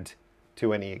can add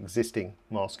to any existing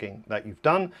masking that you've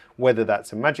done, whether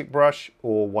that's a magic brush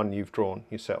or one you've drawn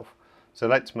yourself. So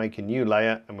let's make a new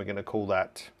layer, and we're going to call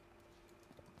that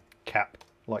cap,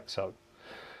 like so.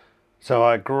 So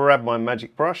I grab my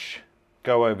magic brush,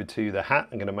 go over to the hat.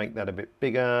 I'm going to make that a bit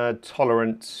bigger.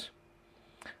 Tolerance,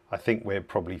 I think we're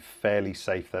probably fairly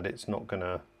safe that it's not going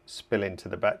to spill into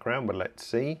the background, but let's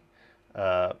see.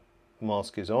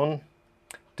 Mask is on.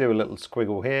 Do a little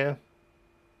squiggle here.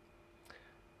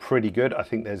 Pretty good. I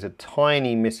think there's a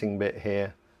tiny missing bit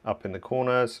here up in the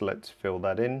corner, so let's fill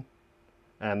that in.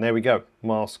 And there we go.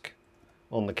 Mask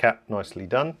on the cap, nicely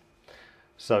done.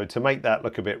 So to make that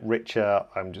look a bit richer,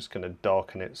 I'm just going to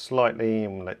darken it slightly,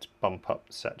 and let's bump up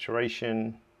the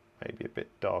saturation, maybe a bit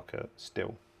darker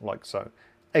still, like so.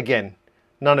 Again,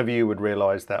 none of you would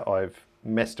realize that I've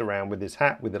messed around with this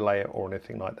hat with a layer or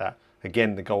anything like that.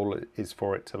 Again, the goal is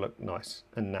for it to look nice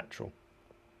and natural.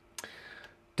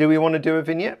 Do we want to do a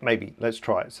vignette? Maybe. Let's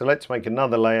try it. So let's make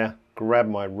another layer, grab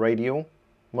my radial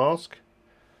mask,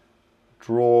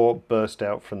 draw, burst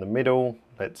out from the middle.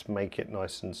 Let's make it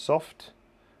nice and soft.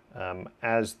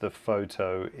 As the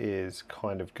photo is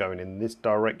kind of going in this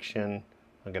direction,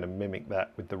 I'm going to mimic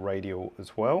that with the radial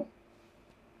as well.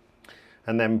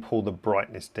 And then pull the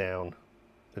brightness down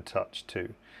a touch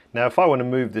too. Now if I want to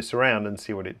move this around and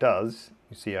see what it does,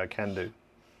 you see I can do.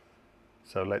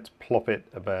 So let's plop it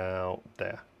about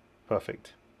there.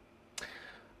 Perfect.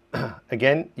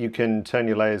 Again, you can turn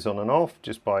your layers on and off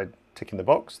just by ticking the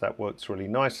box. That works really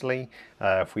nicely.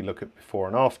 If we look at before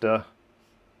and after,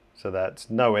 so that's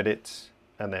no edits,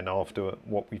 and then after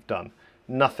what we've done.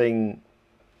 Nothing,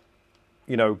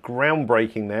 you know,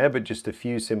 groundbreaking there, but just a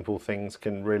few simple things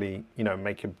can really, you know,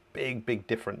 make a big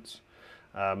difference,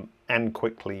 and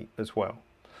quickly as well.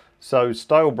 So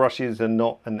style brushes are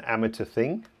not an amateur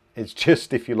thing. It's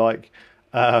just, if you like,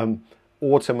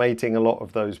 automating a lot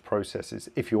of those processes.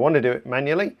 If you want to do it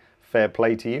manually, fair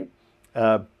play to you.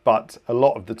 But a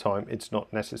lot of the time it's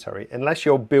not necessary unless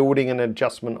you're building an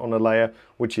adjustment on a layer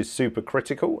which is super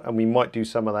critical, and we might do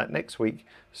some of that next week.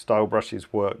 Style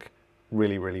brushes work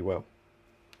really well.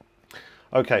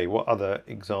 Okay, what other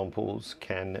examples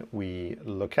can we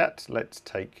look at? Let's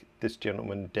take this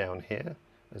gentleman down here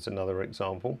as another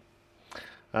example,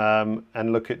 and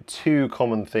look at two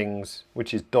common things,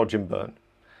 which is dodge and burn.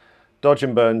 Dodge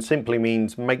and burn simply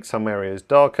means make some areas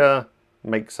darker,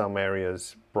 make some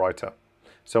areas brighter.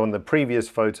 So on the previous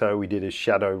photo we did a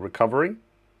shadow recovery.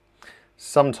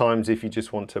 Sometimes if you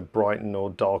just want to brighten or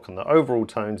darken the overall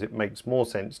tones, it makes more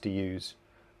sense to use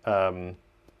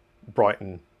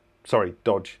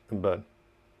dodge and burn.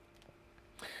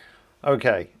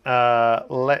 Okay,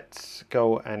 let's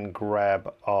go and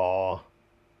grab our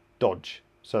dodge.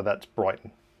 So that's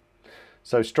brighten.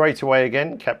 So straight away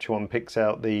again, Capture One picks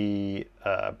out the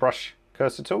brush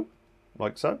cursor tool,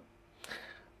 like so.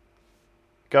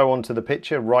 Go onto the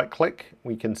picture, right click.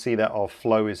 We can see that our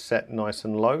flow is set nice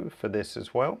and low for this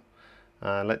as well.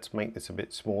 Let's make this a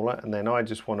bit smaller, and then I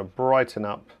just want to brighten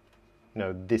up, you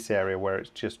know, this area where it's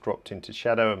just dropped into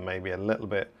shadow, and maybe a little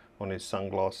bit on his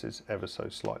sunglasses, ever so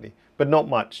slightly, but not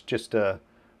much, just a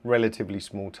relatively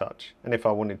small touch. And if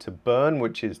I wanted to burn,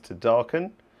 which is to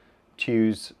darken,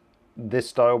 choose this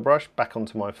style brush, back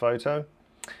onto my photo,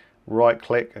 right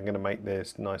click, I'm going to make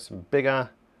this nice and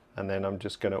bigger, and then I'm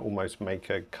just going to almost make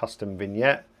a custom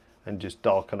vignette and just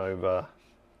darken over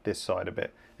this side a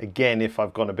bit. Again, if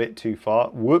I've gone a bit too far,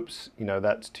 whoops, you know,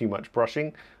 that's too much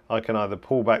brushing. I can either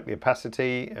pull back the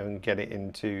opacity and get it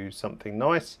into something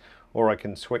nice, or I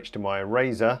can switch to my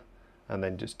eraser and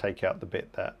then just take out the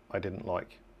bit that I didn't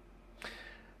like.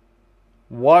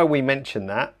 While we mention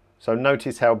that, so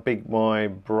notice how big my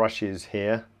brush is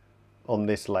here on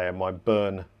this layer, my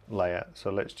burn layer.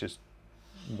 So let's just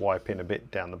wipe in a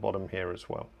bit down the bottom here as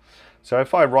well. So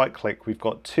if I right click, we've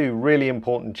got two really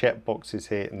important check boxes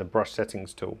here in the brush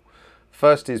settings tool.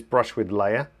 First is brush with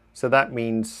layer. So that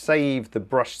means save the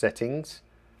brush settings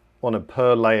on a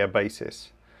per layer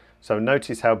basis. So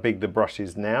notice how big the brush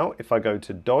is now. If I go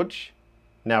to dodge,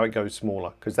 now it goes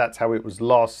smaller, because that's how it was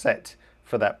last set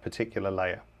for that particular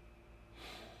layer.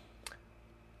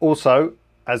 Also,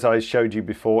 as I showed you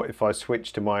before, if I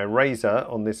switch to my eraser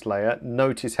on this layer,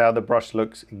 notice how the brush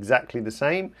looks exactly the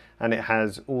same, and it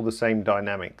has all the same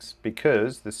dynamics,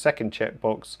 because the second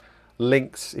checkbox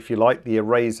links, if you like, the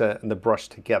eraser and the brush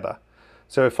together.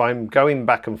 So if I'm going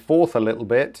back and forth a little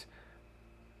bit,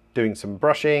 doing some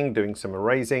brushing, doing some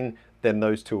erasing, then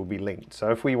those two will be linked.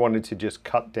 So if we wanted to just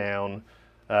cut down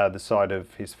the side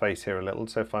of his face here a little,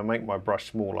 so if I make my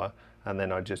brush smaller and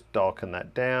then I just darken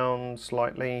that down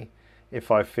slightly,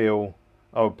 if I feel,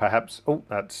 oh, perhaps, oh,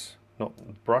 that's not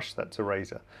the brush, that's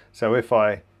eraser. So if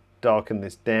I darken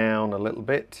this down a little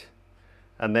bit,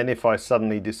 and then if I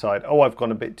suddenly decide, oh, I've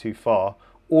gone a bit too far,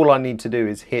 all I need to do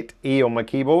is hit E on my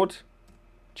keyboard,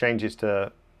 changes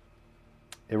to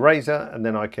eraser, and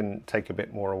then I can take a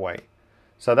bit more away.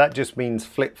 So that just means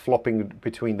flip-flopping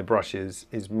between the brushes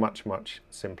is much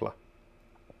simpler.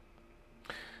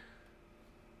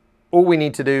 all we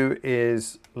need to do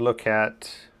is look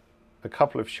at a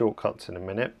couple of shortcuts in a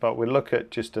minute, but we'll look at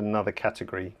just another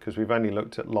category because we've only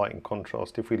looked at light and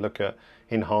contrast. If we look at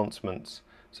enhancements,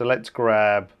 so let's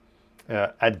grab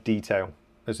add detail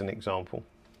as an example.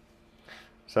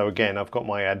 So again, I've got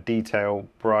my add detail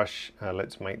brush.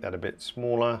 Let's make that a bit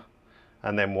smaller.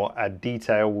 And then what add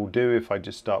detail will do, if I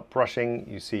just start brushing,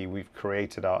 you see we've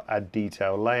created our add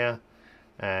detail layer.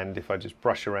 And if I just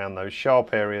brush around those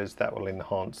sharp areas, that will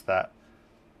enhance that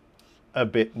a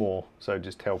bit more. So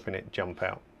just helping it jump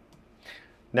out.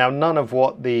 Now, none of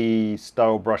what the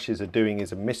style brushes are doing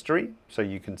is a mystery. So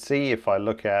you can see if I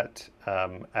look at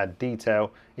add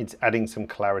detail, it's adding some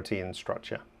clarity and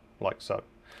structure like so.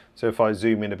 So if I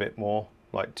zoom in a bit more,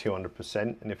 like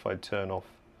 200%, and if I turn off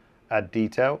add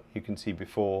detail, you can see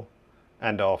before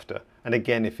and after. And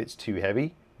again, if it's too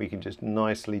heavy, we can just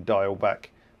nicely dial back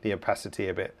the opacity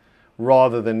a bit.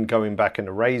 Rather than going back and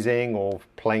erasing or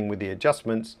playing with the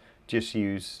adjustments, just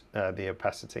use the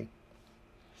opacity.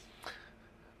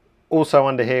 Also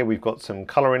under here, we've got some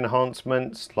color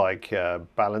enhancements like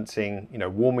balancing,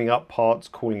 warming up parts,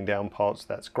 cooling down parts,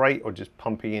 that's great, or just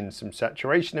pumping in some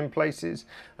saturation in places,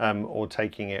 or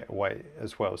taking it away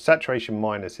as well. Saturation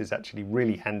minus is actually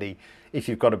really handy. If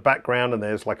you've got a background and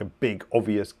there's like a big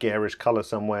obvious garish color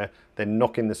somewhere, then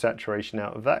knocking the saturation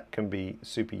out of that can be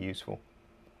super useful.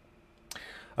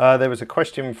 There was a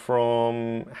question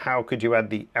from how could you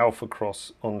add the alpha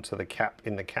cross onto the cap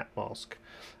in the cap mask?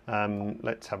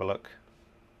 Let's have a look.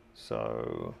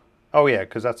 So, oh yeah,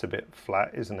 because that's a bit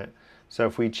flat, isn't it? So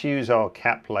if we choose our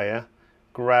cap layer,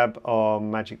 grab our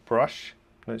magic brush,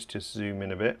 let's just zoom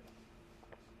in a bit.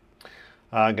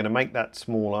 I'm going to make that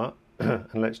smaller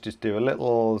and let's just do a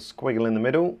little squiggle in the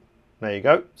middle. There you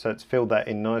go. So it's filled that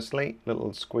in nicely. Little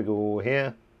squiggle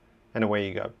here and away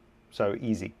you go. So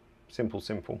easy,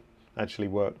 simple. Actually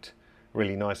worked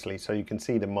really nicely. So you can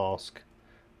see the mask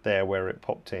there where it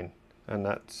popped in. And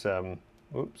that's,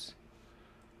 oops,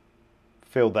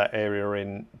 filled that area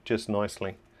in just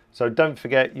nicely. So don't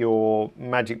forget your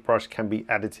magic brush can be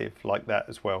additive like that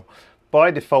as well.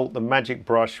 By default, the magic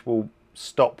brush will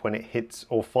stop when it hits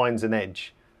or finds an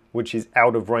edge, which is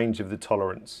out of range of the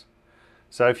tolerance.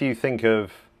 So if you think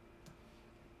of,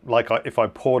 like if I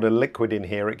poured a liquid in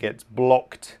here, it gets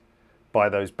blocked by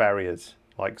those barriers,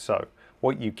 like so.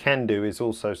 What you can do is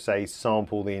also say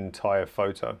sample the entire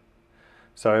photo.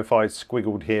 So if I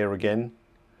squiggled here again,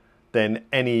 then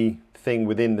anything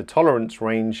within the tolerance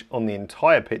range on the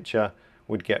entire picture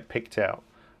would get picked out.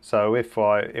 So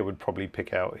it would probably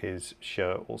pick out his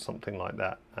shirt or something like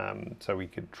that. So we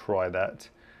could try that.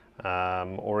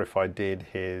 Or if I did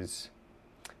his,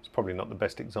 it's probably not the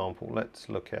best example. Let's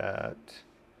look at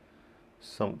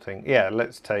something. Yeah,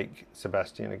 let's take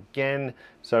Sebastian again.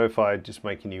 So if I just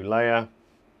make a new layer,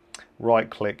 right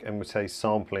click and we say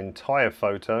sample entire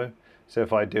photo. So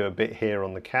if I do a bit here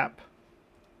on the cap,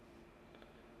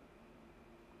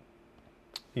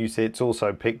 you see it's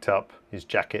also picked up his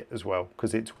jacket as well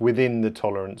because it's within the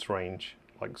tolerance range,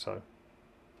 like so.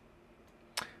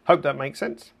 Hope that makes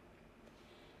sense.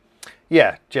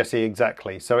 Yeah, Jesse,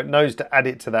 exactly. So it knows to add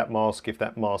it to that mask if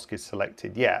that mask is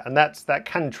selected. Yeah, and that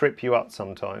can trip you up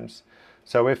sometimes.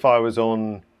 So if I was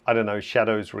on, I don't know,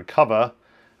 Shadows Recover,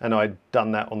 and I'd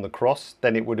done that on the cross,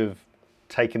 then it would have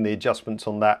taken the adjustments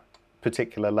on that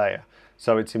particular layer.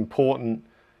 So it's important,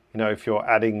 if you're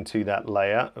adding to that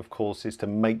layer, of course, is to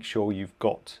make sure you've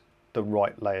got the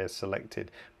right layer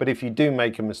selected. But if you do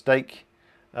make a mistake,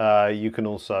 you can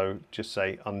also just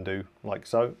say undo like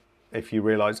so. If you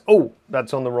realize, oh,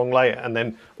 that's on the wrong layer, and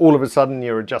then all of a sudden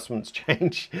your adjustments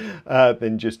change,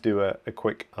 then just do a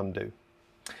quick undo.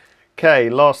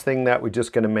 Okay, last thing that we're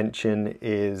just going to mention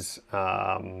is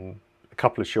a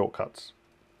couple of shortcuts.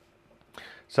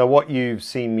 So what you've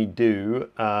seen me do,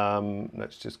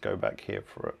 let's just go back here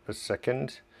for a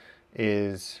second,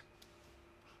 is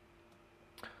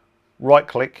right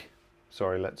click,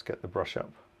 sorry, let's get the brush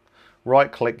up. Right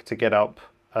click to get up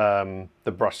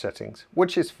the brush settings,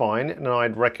 which is fine, and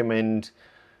I'd recommend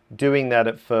doing that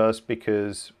at first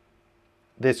because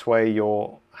this way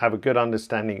you'll have a good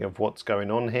understanding of what's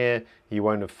going on here. You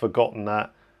won't have forgotten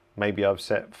that. Maybe I've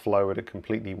set flow at a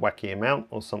completely wacky amount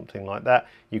or something like that.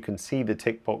 You can see the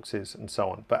tick boxes and so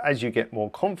on. But as you get more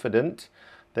confident,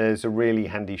 there's a really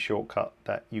handy shortcut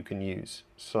that you can use.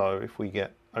 So if we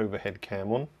get overhead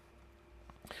cam on,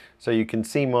 so you can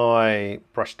see my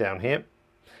brush down here.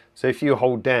 So if you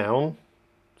hold down,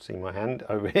 see my hand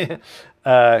over here,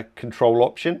 Control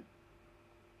Option,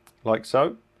 like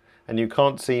so. And you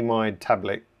can't see my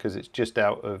tablet because it's just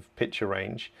out of picture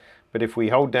range. But if we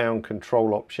hold down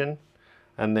Control Option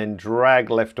and then drag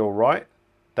left or right,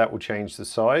 that will change the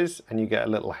size and you get a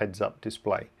little heads up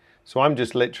display. So I'm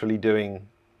just literally doing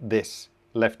this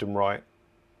left and right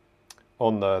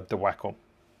on the Wacom.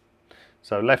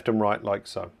 So left and right like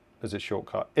so as a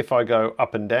shortcut. If I go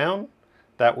up and down,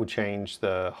 that will change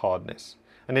the hardness.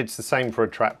 And it's the same for a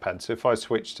trackpad. So if I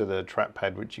switch to the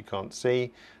trackpad, which you can't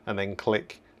see, and then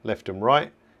click left and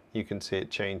right, you can see it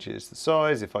changes the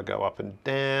size. If I go up and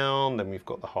down, then we've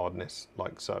got the hardness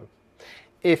like so.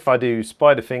 If I do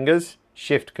spider fingers,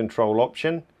 shift control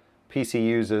option, PC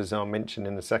users I'll mention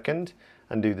in a second,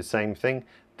 and do the same thing,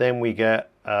 then we get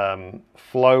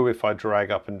flow if I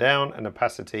drag up and down, and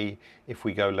opacity if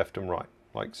we go left and right,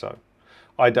 like so.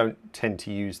 I don't tend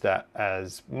to use that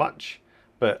as much,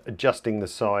 but adjusting the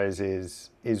size is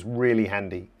really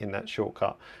handy in that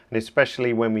shortcut. And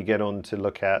especially when we get on to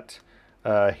look at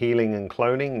healing and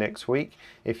cloning next week.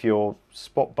 If you're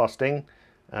spot busting,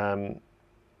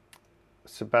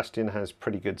 Sebastian has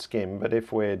pretty good skin, but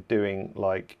if we're doing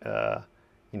like,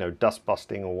 you know, dust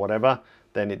busting or whatever,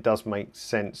 then it does make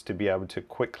sense to be able to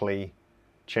quickly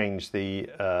change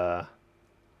the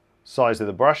size of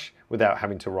the brush without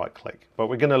having to right click. But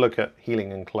we're going to look at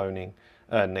healing and cloning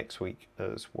next week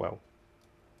as well.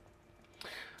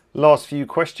 Last few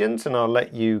questions and I'll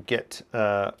let you get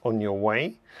on your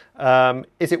way.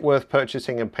 Is it worth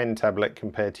purchasing a pen tablet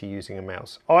compared to using a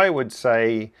mouse? I would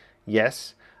say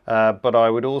yes, but I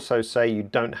would also say you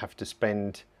don't have to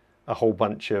spend a whole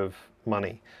bunch of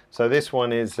money. So this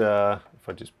one is, if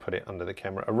I just put it under the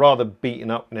camera, a rather beaten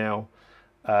up now,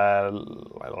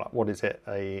 what is it,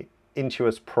 a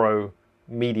Intuos Pro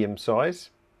medium size,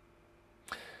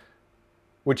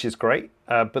 which is great,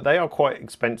 but they are quite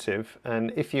expensive.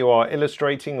 And if you are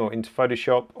illustrating or into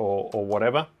Photoshop or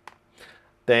whatever,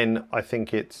 then I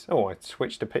think it's, oh, I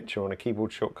switched a picture on a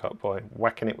keyboard shortcut by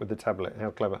whacking it with the tablet.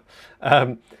 How clever.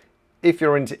 If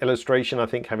you're into illustration, I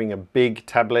think having a big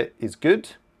tablet is good.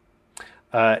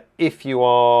 If you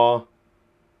are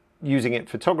using it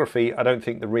photography, I don't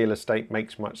think the real estate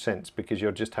makes much sense because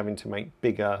you're just having to make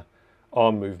bigger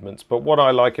arm movements. But what I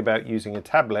like about using a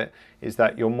tablet is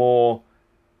that you're more,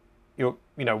 you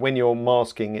know, when you're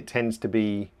masking, it tends to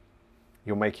be,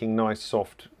 you're making nice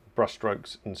soft brush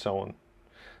strokes and so on.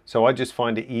 So I just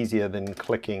find it easier than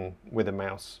clicking with a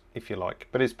mouse, if you like,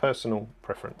 but it's personal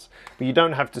preference. But you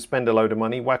don't have to spend a load of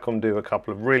money. Wacom do a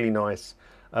couple of really nice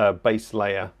base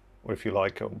layer, or if you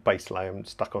like, base layer, I'm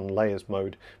stuck on layers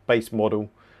mode, base model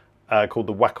called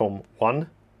the Wacom 1,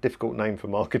 difficult name for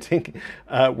marketing,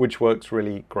 which works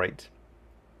really great.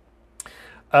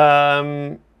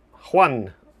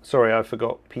 Juan, sorry, I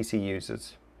forgot PC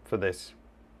users for this.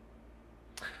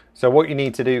 So what you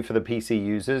need to do for the PC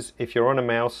users, if you're on a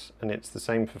mouse, and it's the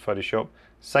same for Photoshop,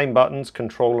 same buttons,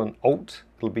 Control and Alt,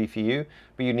 it'll be for you,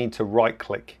 but you need to right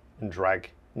click and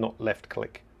drag, not left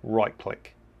click, right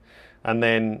click. And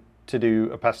then to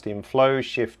do opacity and flow,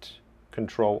 Shift,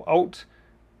 Control, Alt,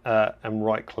 and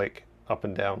right click up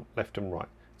and down, left and right.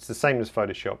 It's the same as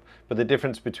Photoshop, but the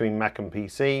difference between Mac and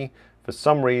PC, for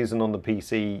some reason on the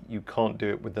PC, you can't do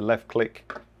it with the left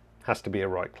click, has to be a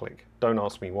right click. Don't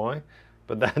ask me why,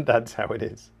 but that's how it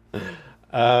is.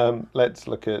 Let's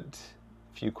look at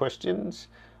a few questions.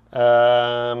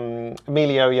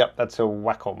 Emilio, yep, that's a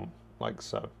Wacom, like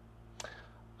so.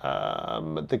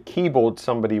 The keyboard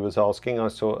somebody was asking, I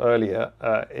saw earlier,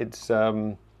 it's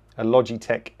a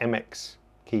Logitech MX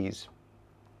keys.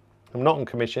 I'm not on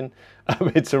commission.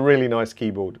 It's a really nice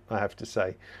keyboard, I have to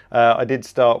say. I did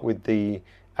start with the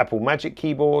Apple Magic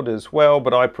keyboard as well,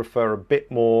 but I prefer a bit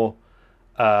more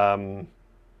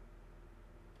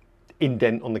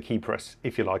indent on the key press,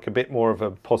 if you like, a bit more of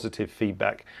a positive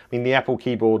feedback. I mean, the Apple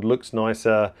keyboard looks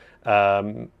nicer,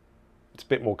 it's a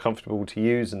bit more comfortable to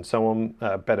use and so on,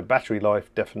 better battery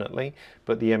life definitely,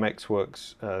 but the MX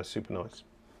works super nice.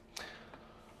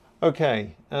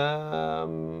 Okay,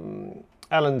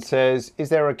 Alan says, is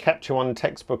there a Capture One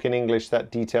textbook in English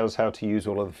that details how to use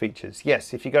all of the features?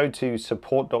 Yes, if you go to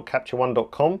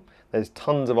support.captureone.com, there's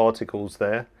tons of articles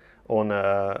there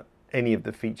on any of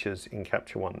the features in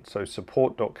Capture One. So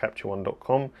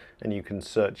support.captureone.com, and you can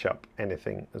search up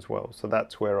anything as well. So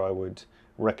that's where I would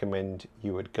recommend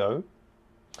you would go.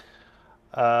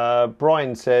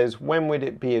 Brian says, when would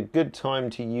it be a good time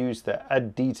to use the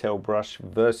Add Detail brush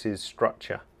versus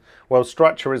Structure? Well,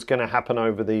 Structure is going to happen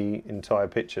over the entire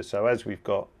picture. So as we've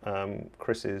got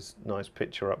Chris's nice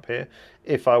picture up here,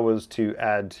 if I was to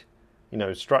add, you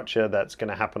know, Structure, that's going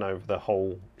to happen over the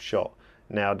whole shot.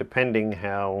 Now, depending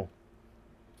how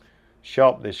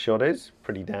sharp this shot is,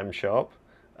 pretty damn sharp,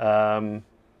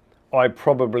 I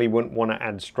probably wouldn't want to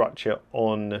add Structure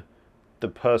on the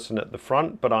person at the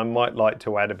front, but I might like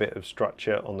to add a bit of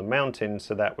structure on the mountain,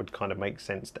 so that would kind of make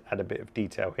sense to add a bit of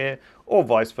detail here, or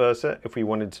vice versa. If we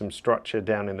wanted some structure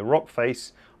down in the rock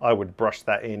face, I would brush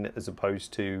that in as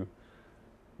opposed to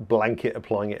blanket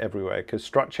applying it everywhere, because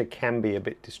structure can be a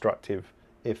bit destructive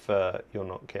if you're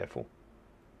not careful.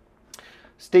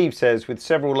 Steve says, with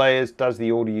several layers, does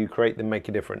the order you create them make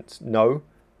a difference? No,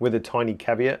 with a tiny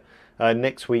caveat.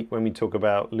 Next week when we talk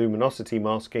about luminosity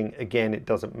masking, again, it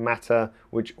doesn't matter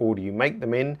which order you make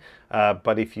them in,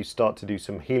 but if you start to do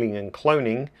some healing and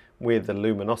cloning with the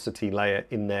luminosity layer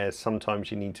in there, sometimes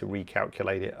you need to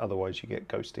recalculate it, otherwise you get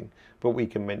ghosting. But we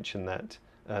can mention that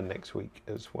next week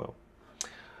as well.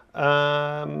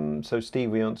 So Steve,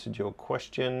 we answered your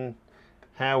question.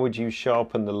 How would you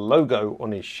sharpen the logo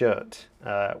on his shirt?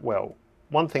 Well,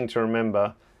 one thing to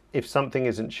remember, if something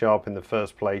isn't sharp in the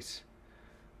first place,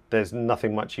 there's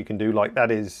nothing much you can do. Like,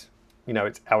 that is, you know,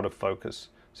 it's out of focus.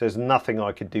 So there's nothing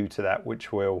I could do to that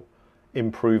which will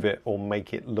improve it or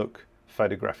make it look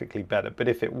photographically better. But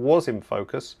if it was in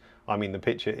focus, I mean, the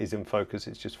picture is in focus,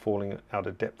 it's just falling out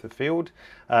of depth of field.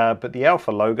 But the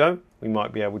alpha logo, we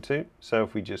might be able to. So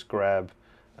if we just grab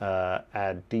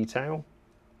add detail,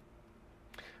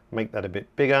 make that a bit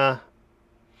bigger,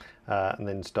 and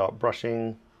then start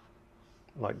brushing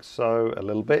like so a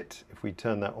little bit. If we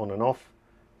turn that on and off,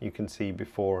 you can see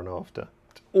before and after.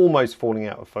 It's almost falling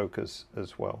out of focus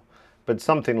as well, but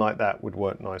something like that would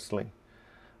work nicely.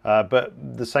 But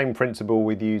the same principle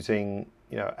with using,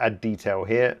 you know, add detail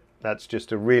here. That's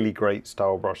just a really great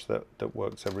style brush that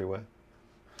works everywhere.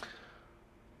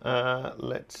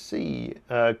 Let's see.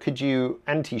 Could you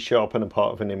anti-sharpen a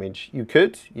part of an image? You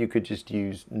could just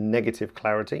use negative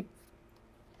clarity.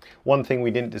 One thing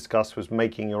we didn't discuss was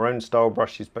making your own style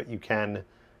brushes, but you can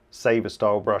save a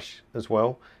style brush as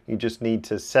well. You just need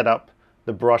to set up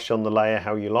the brush on the layer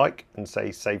how you like and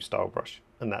say save style brush,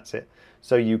 and that's it.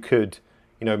 So you could,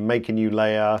 you know, make a new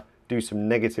layer, do some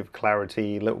negative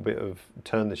clarity, a little bit of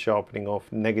turn the sharpening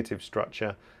off, negative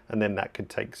structure, and then that could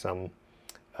take some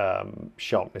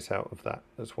sharpness out of that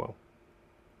as well.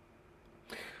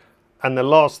 And the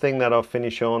last thing that I'll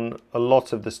finish on, a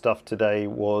lot of the stuff today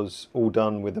was all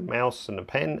done with a mouse and a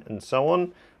pen and so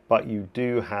on, but you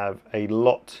do have a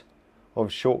lot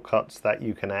of shortcuts that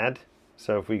you can add.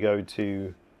 So if we go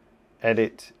to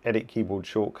edit keyboard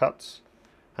shortcuts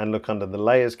and look under the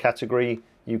layers category,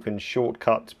 you can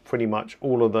shortcut pretty much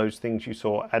all of those things you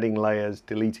saw, adding layers,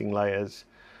 deleting layers,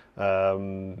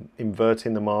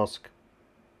 inverting the mask.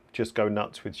 Just go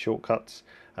nuts with shortcuts.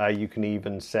 You can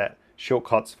even set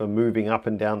shortcuts for moving up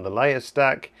and down the layer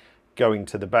stack, going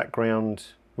to the background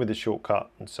with a shortcut,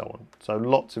 and so on. So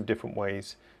lots of different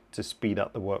ways to speed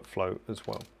up the workflow as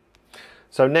well.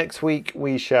 So next week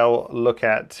we shall look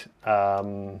at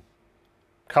a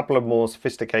couple of more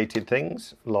sophisticated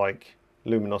things like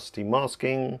luminosity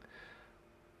masking,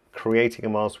 creating a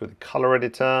mask with a color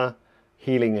editor,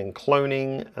 healing and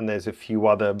cloning, and there's a few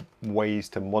other ways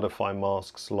to modify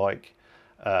masks like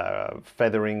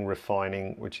feathering,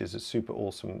 refining, which is a super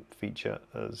awesome feature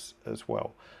as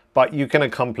well. But you can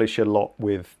accomplish a lot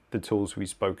with the tools we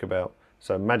spoke about.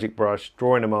 So magic brush,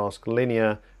 drawing a mask,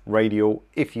 linear, radial.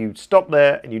 If you stop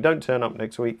there and you don't turn up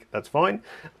next week, that's fine.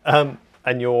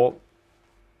 And you'll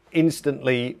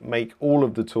instantly make all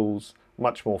of the tools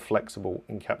much more flexible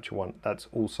in Capture One. That's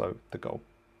also the goal.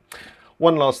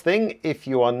 One last thing, if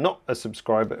you are not a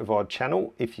subscriber of our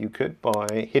channel, if you could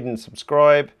by hitting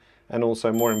subscribe, and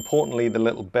also more importantly the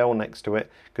little bell next to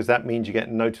it, because that means you get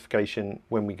a notification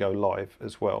when we go live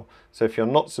as well. So if you're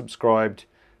not subscribed,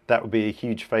 that would be a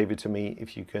huge favor to me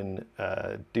if you can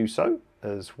do so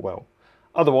as well.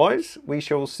 Otherwise, we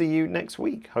shall see you next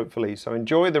week, hopefully. So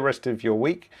enjoy the rest of your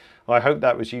week. I hope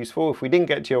that was useful. If we didn't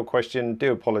get to your question,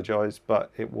 do apologize,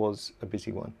 but it was a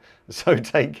busy one. So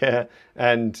take care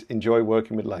and enjoy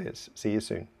working with layers. See you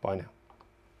soon. Bye now.